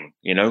 wallowing,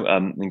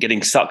 and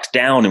getting sucked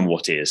down in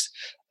what is.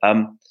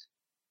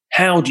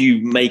 How do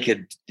you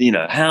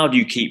how do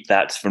you keep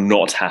that from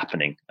not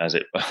happening, as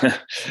it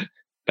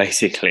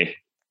basically?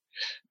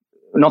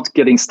 Not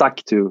getting stuck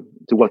to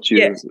what you...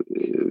 Yeah.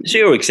 So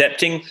you're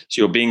accepting,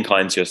 so you're being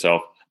kind to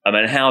yourself. And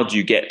then how do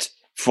you get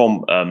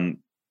from...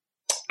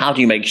 how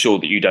do you make sure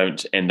that you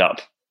don't end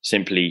up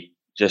simply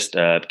just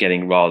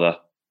getting rather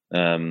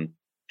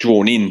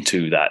drawn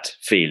into that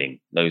feeling,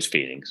 those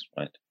feelings,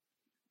 right?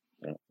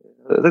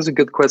 That's a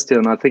good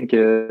question. I think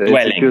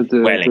it's good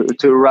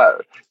to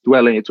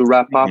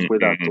wrap up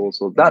with that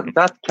also.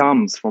 That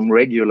comes from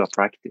regular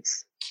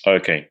practice.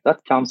 Okay.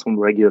 That comes from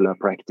regular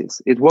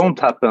practice. It won't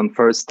happen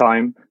first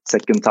time,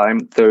 second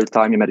time, third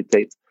time you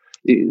meditate.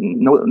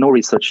 No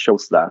research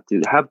shows that.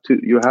 You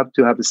have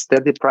to have a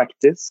steady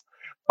practice,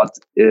 but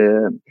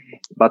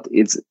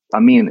it's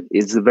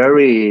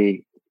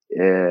very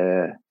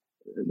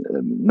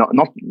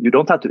you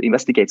don't have to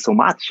investigate so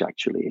much.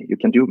 Actually, you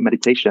can do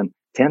meditation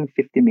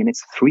 10-15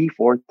 minutes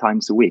 3-4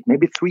 times a week,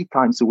 maybe 3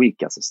 times a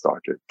week as a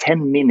starter.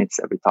 10 minutes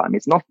every time.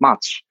 It's not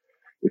much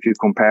if you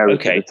compare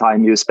it to the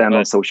time you spend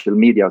on social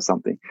media or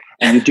something.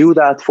 And you do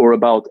that for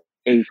about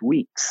 8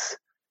 weeks.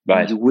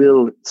 Right. You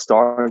will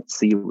start to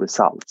see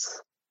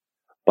results.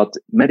 But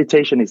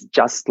meditation is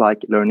just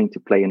like learning to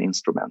play an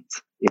instrument.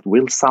 It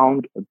will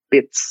sound a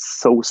bit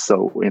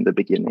so-so in the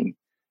beginning,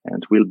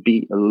 and will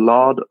be a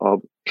lot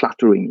of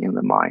cluttering in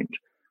the mind.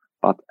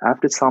 But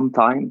after some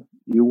time,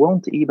 you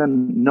won't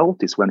even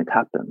notice when it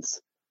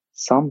happens.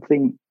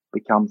 Something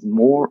becomes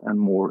more and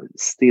more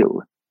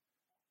still,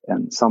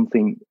 and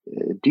something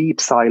deep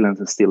silence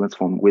and stillness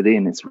from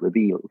within is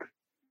revealed.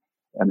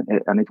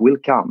 And it will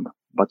come.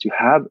 But you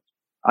have,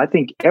 I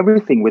think,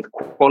 everything with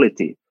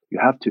quality You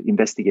have to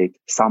investigate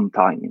some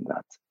time in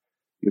that.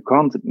 You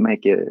can't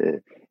make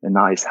a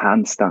nice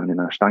handstand in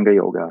Ashtanga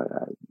yoga.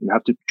 You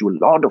have to do a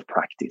lot of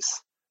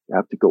practice. You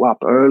have to go up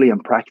early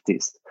and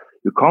practice.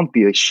 You can't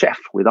be a chef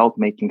without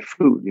making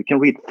food. You can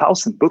read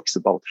 1,000 books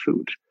about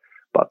food,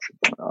 but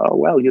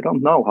you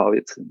don't know how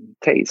it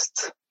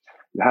tastes.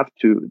 You have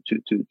to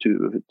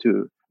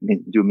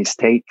do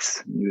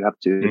mistakes. You have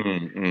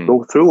to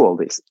go through all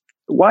this.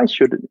 Why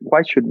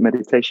should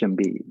meditation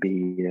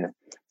be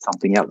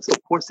something else?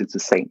 Of course, it's the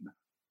same.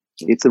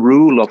 It's a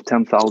rule of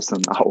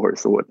 10,000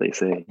 hours, or what they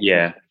say.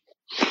 Yeah.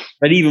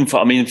 But even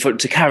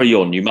to carry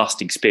on, you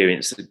must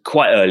experience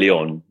quite early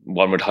on,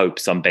 one would hope,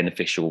 some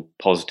beneficial,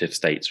 positive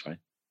states, right?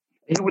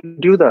 You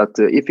would do that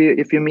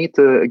if you meet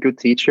a good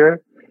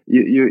teacher,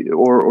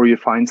 or you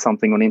find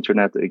something on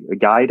internet, a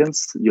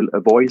guidance, a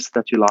voice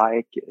that you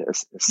like, a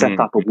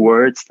setup of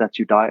words that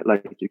you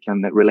you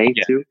can relate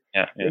to.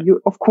 Yeah.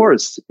 You, of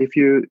course, if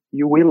you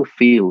will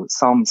feel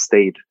some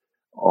state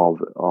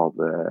of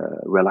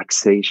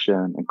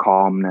relaxation and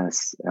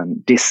calmness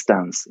and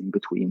distance in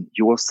between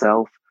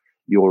yourself,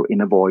 your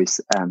inner voice,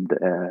 and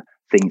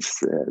things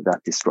that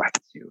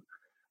distract you.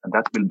 And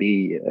that will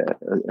be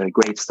a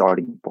great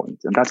starting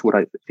point. And that's what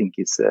I think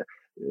is the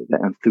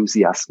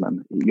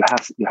enthusiasm. You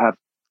have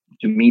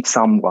to meet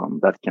someone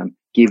that can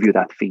give you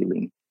that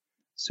feeling.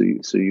 So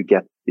you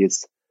get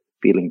this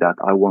feeling that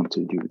I want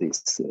to do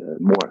this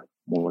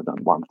more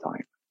than one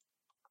time.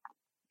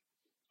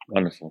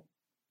 Wonderful.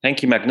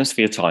 Thank you, Magnus,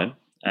 for your time.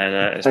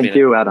 And thank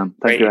you, Adam.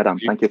 Thank you, Adam.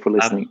 Thank you for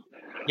listening.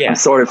 Yeah. I'm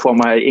sorry for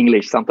my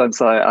English. Sometimes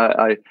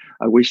I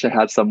wish I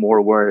had some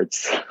more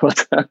words.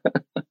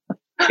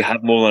 You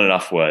have more than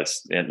enough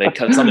words. Yeah,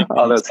 something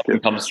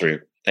comes through.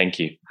 Thank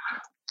you.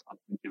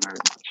 Thank you very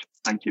much.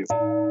 Thank you.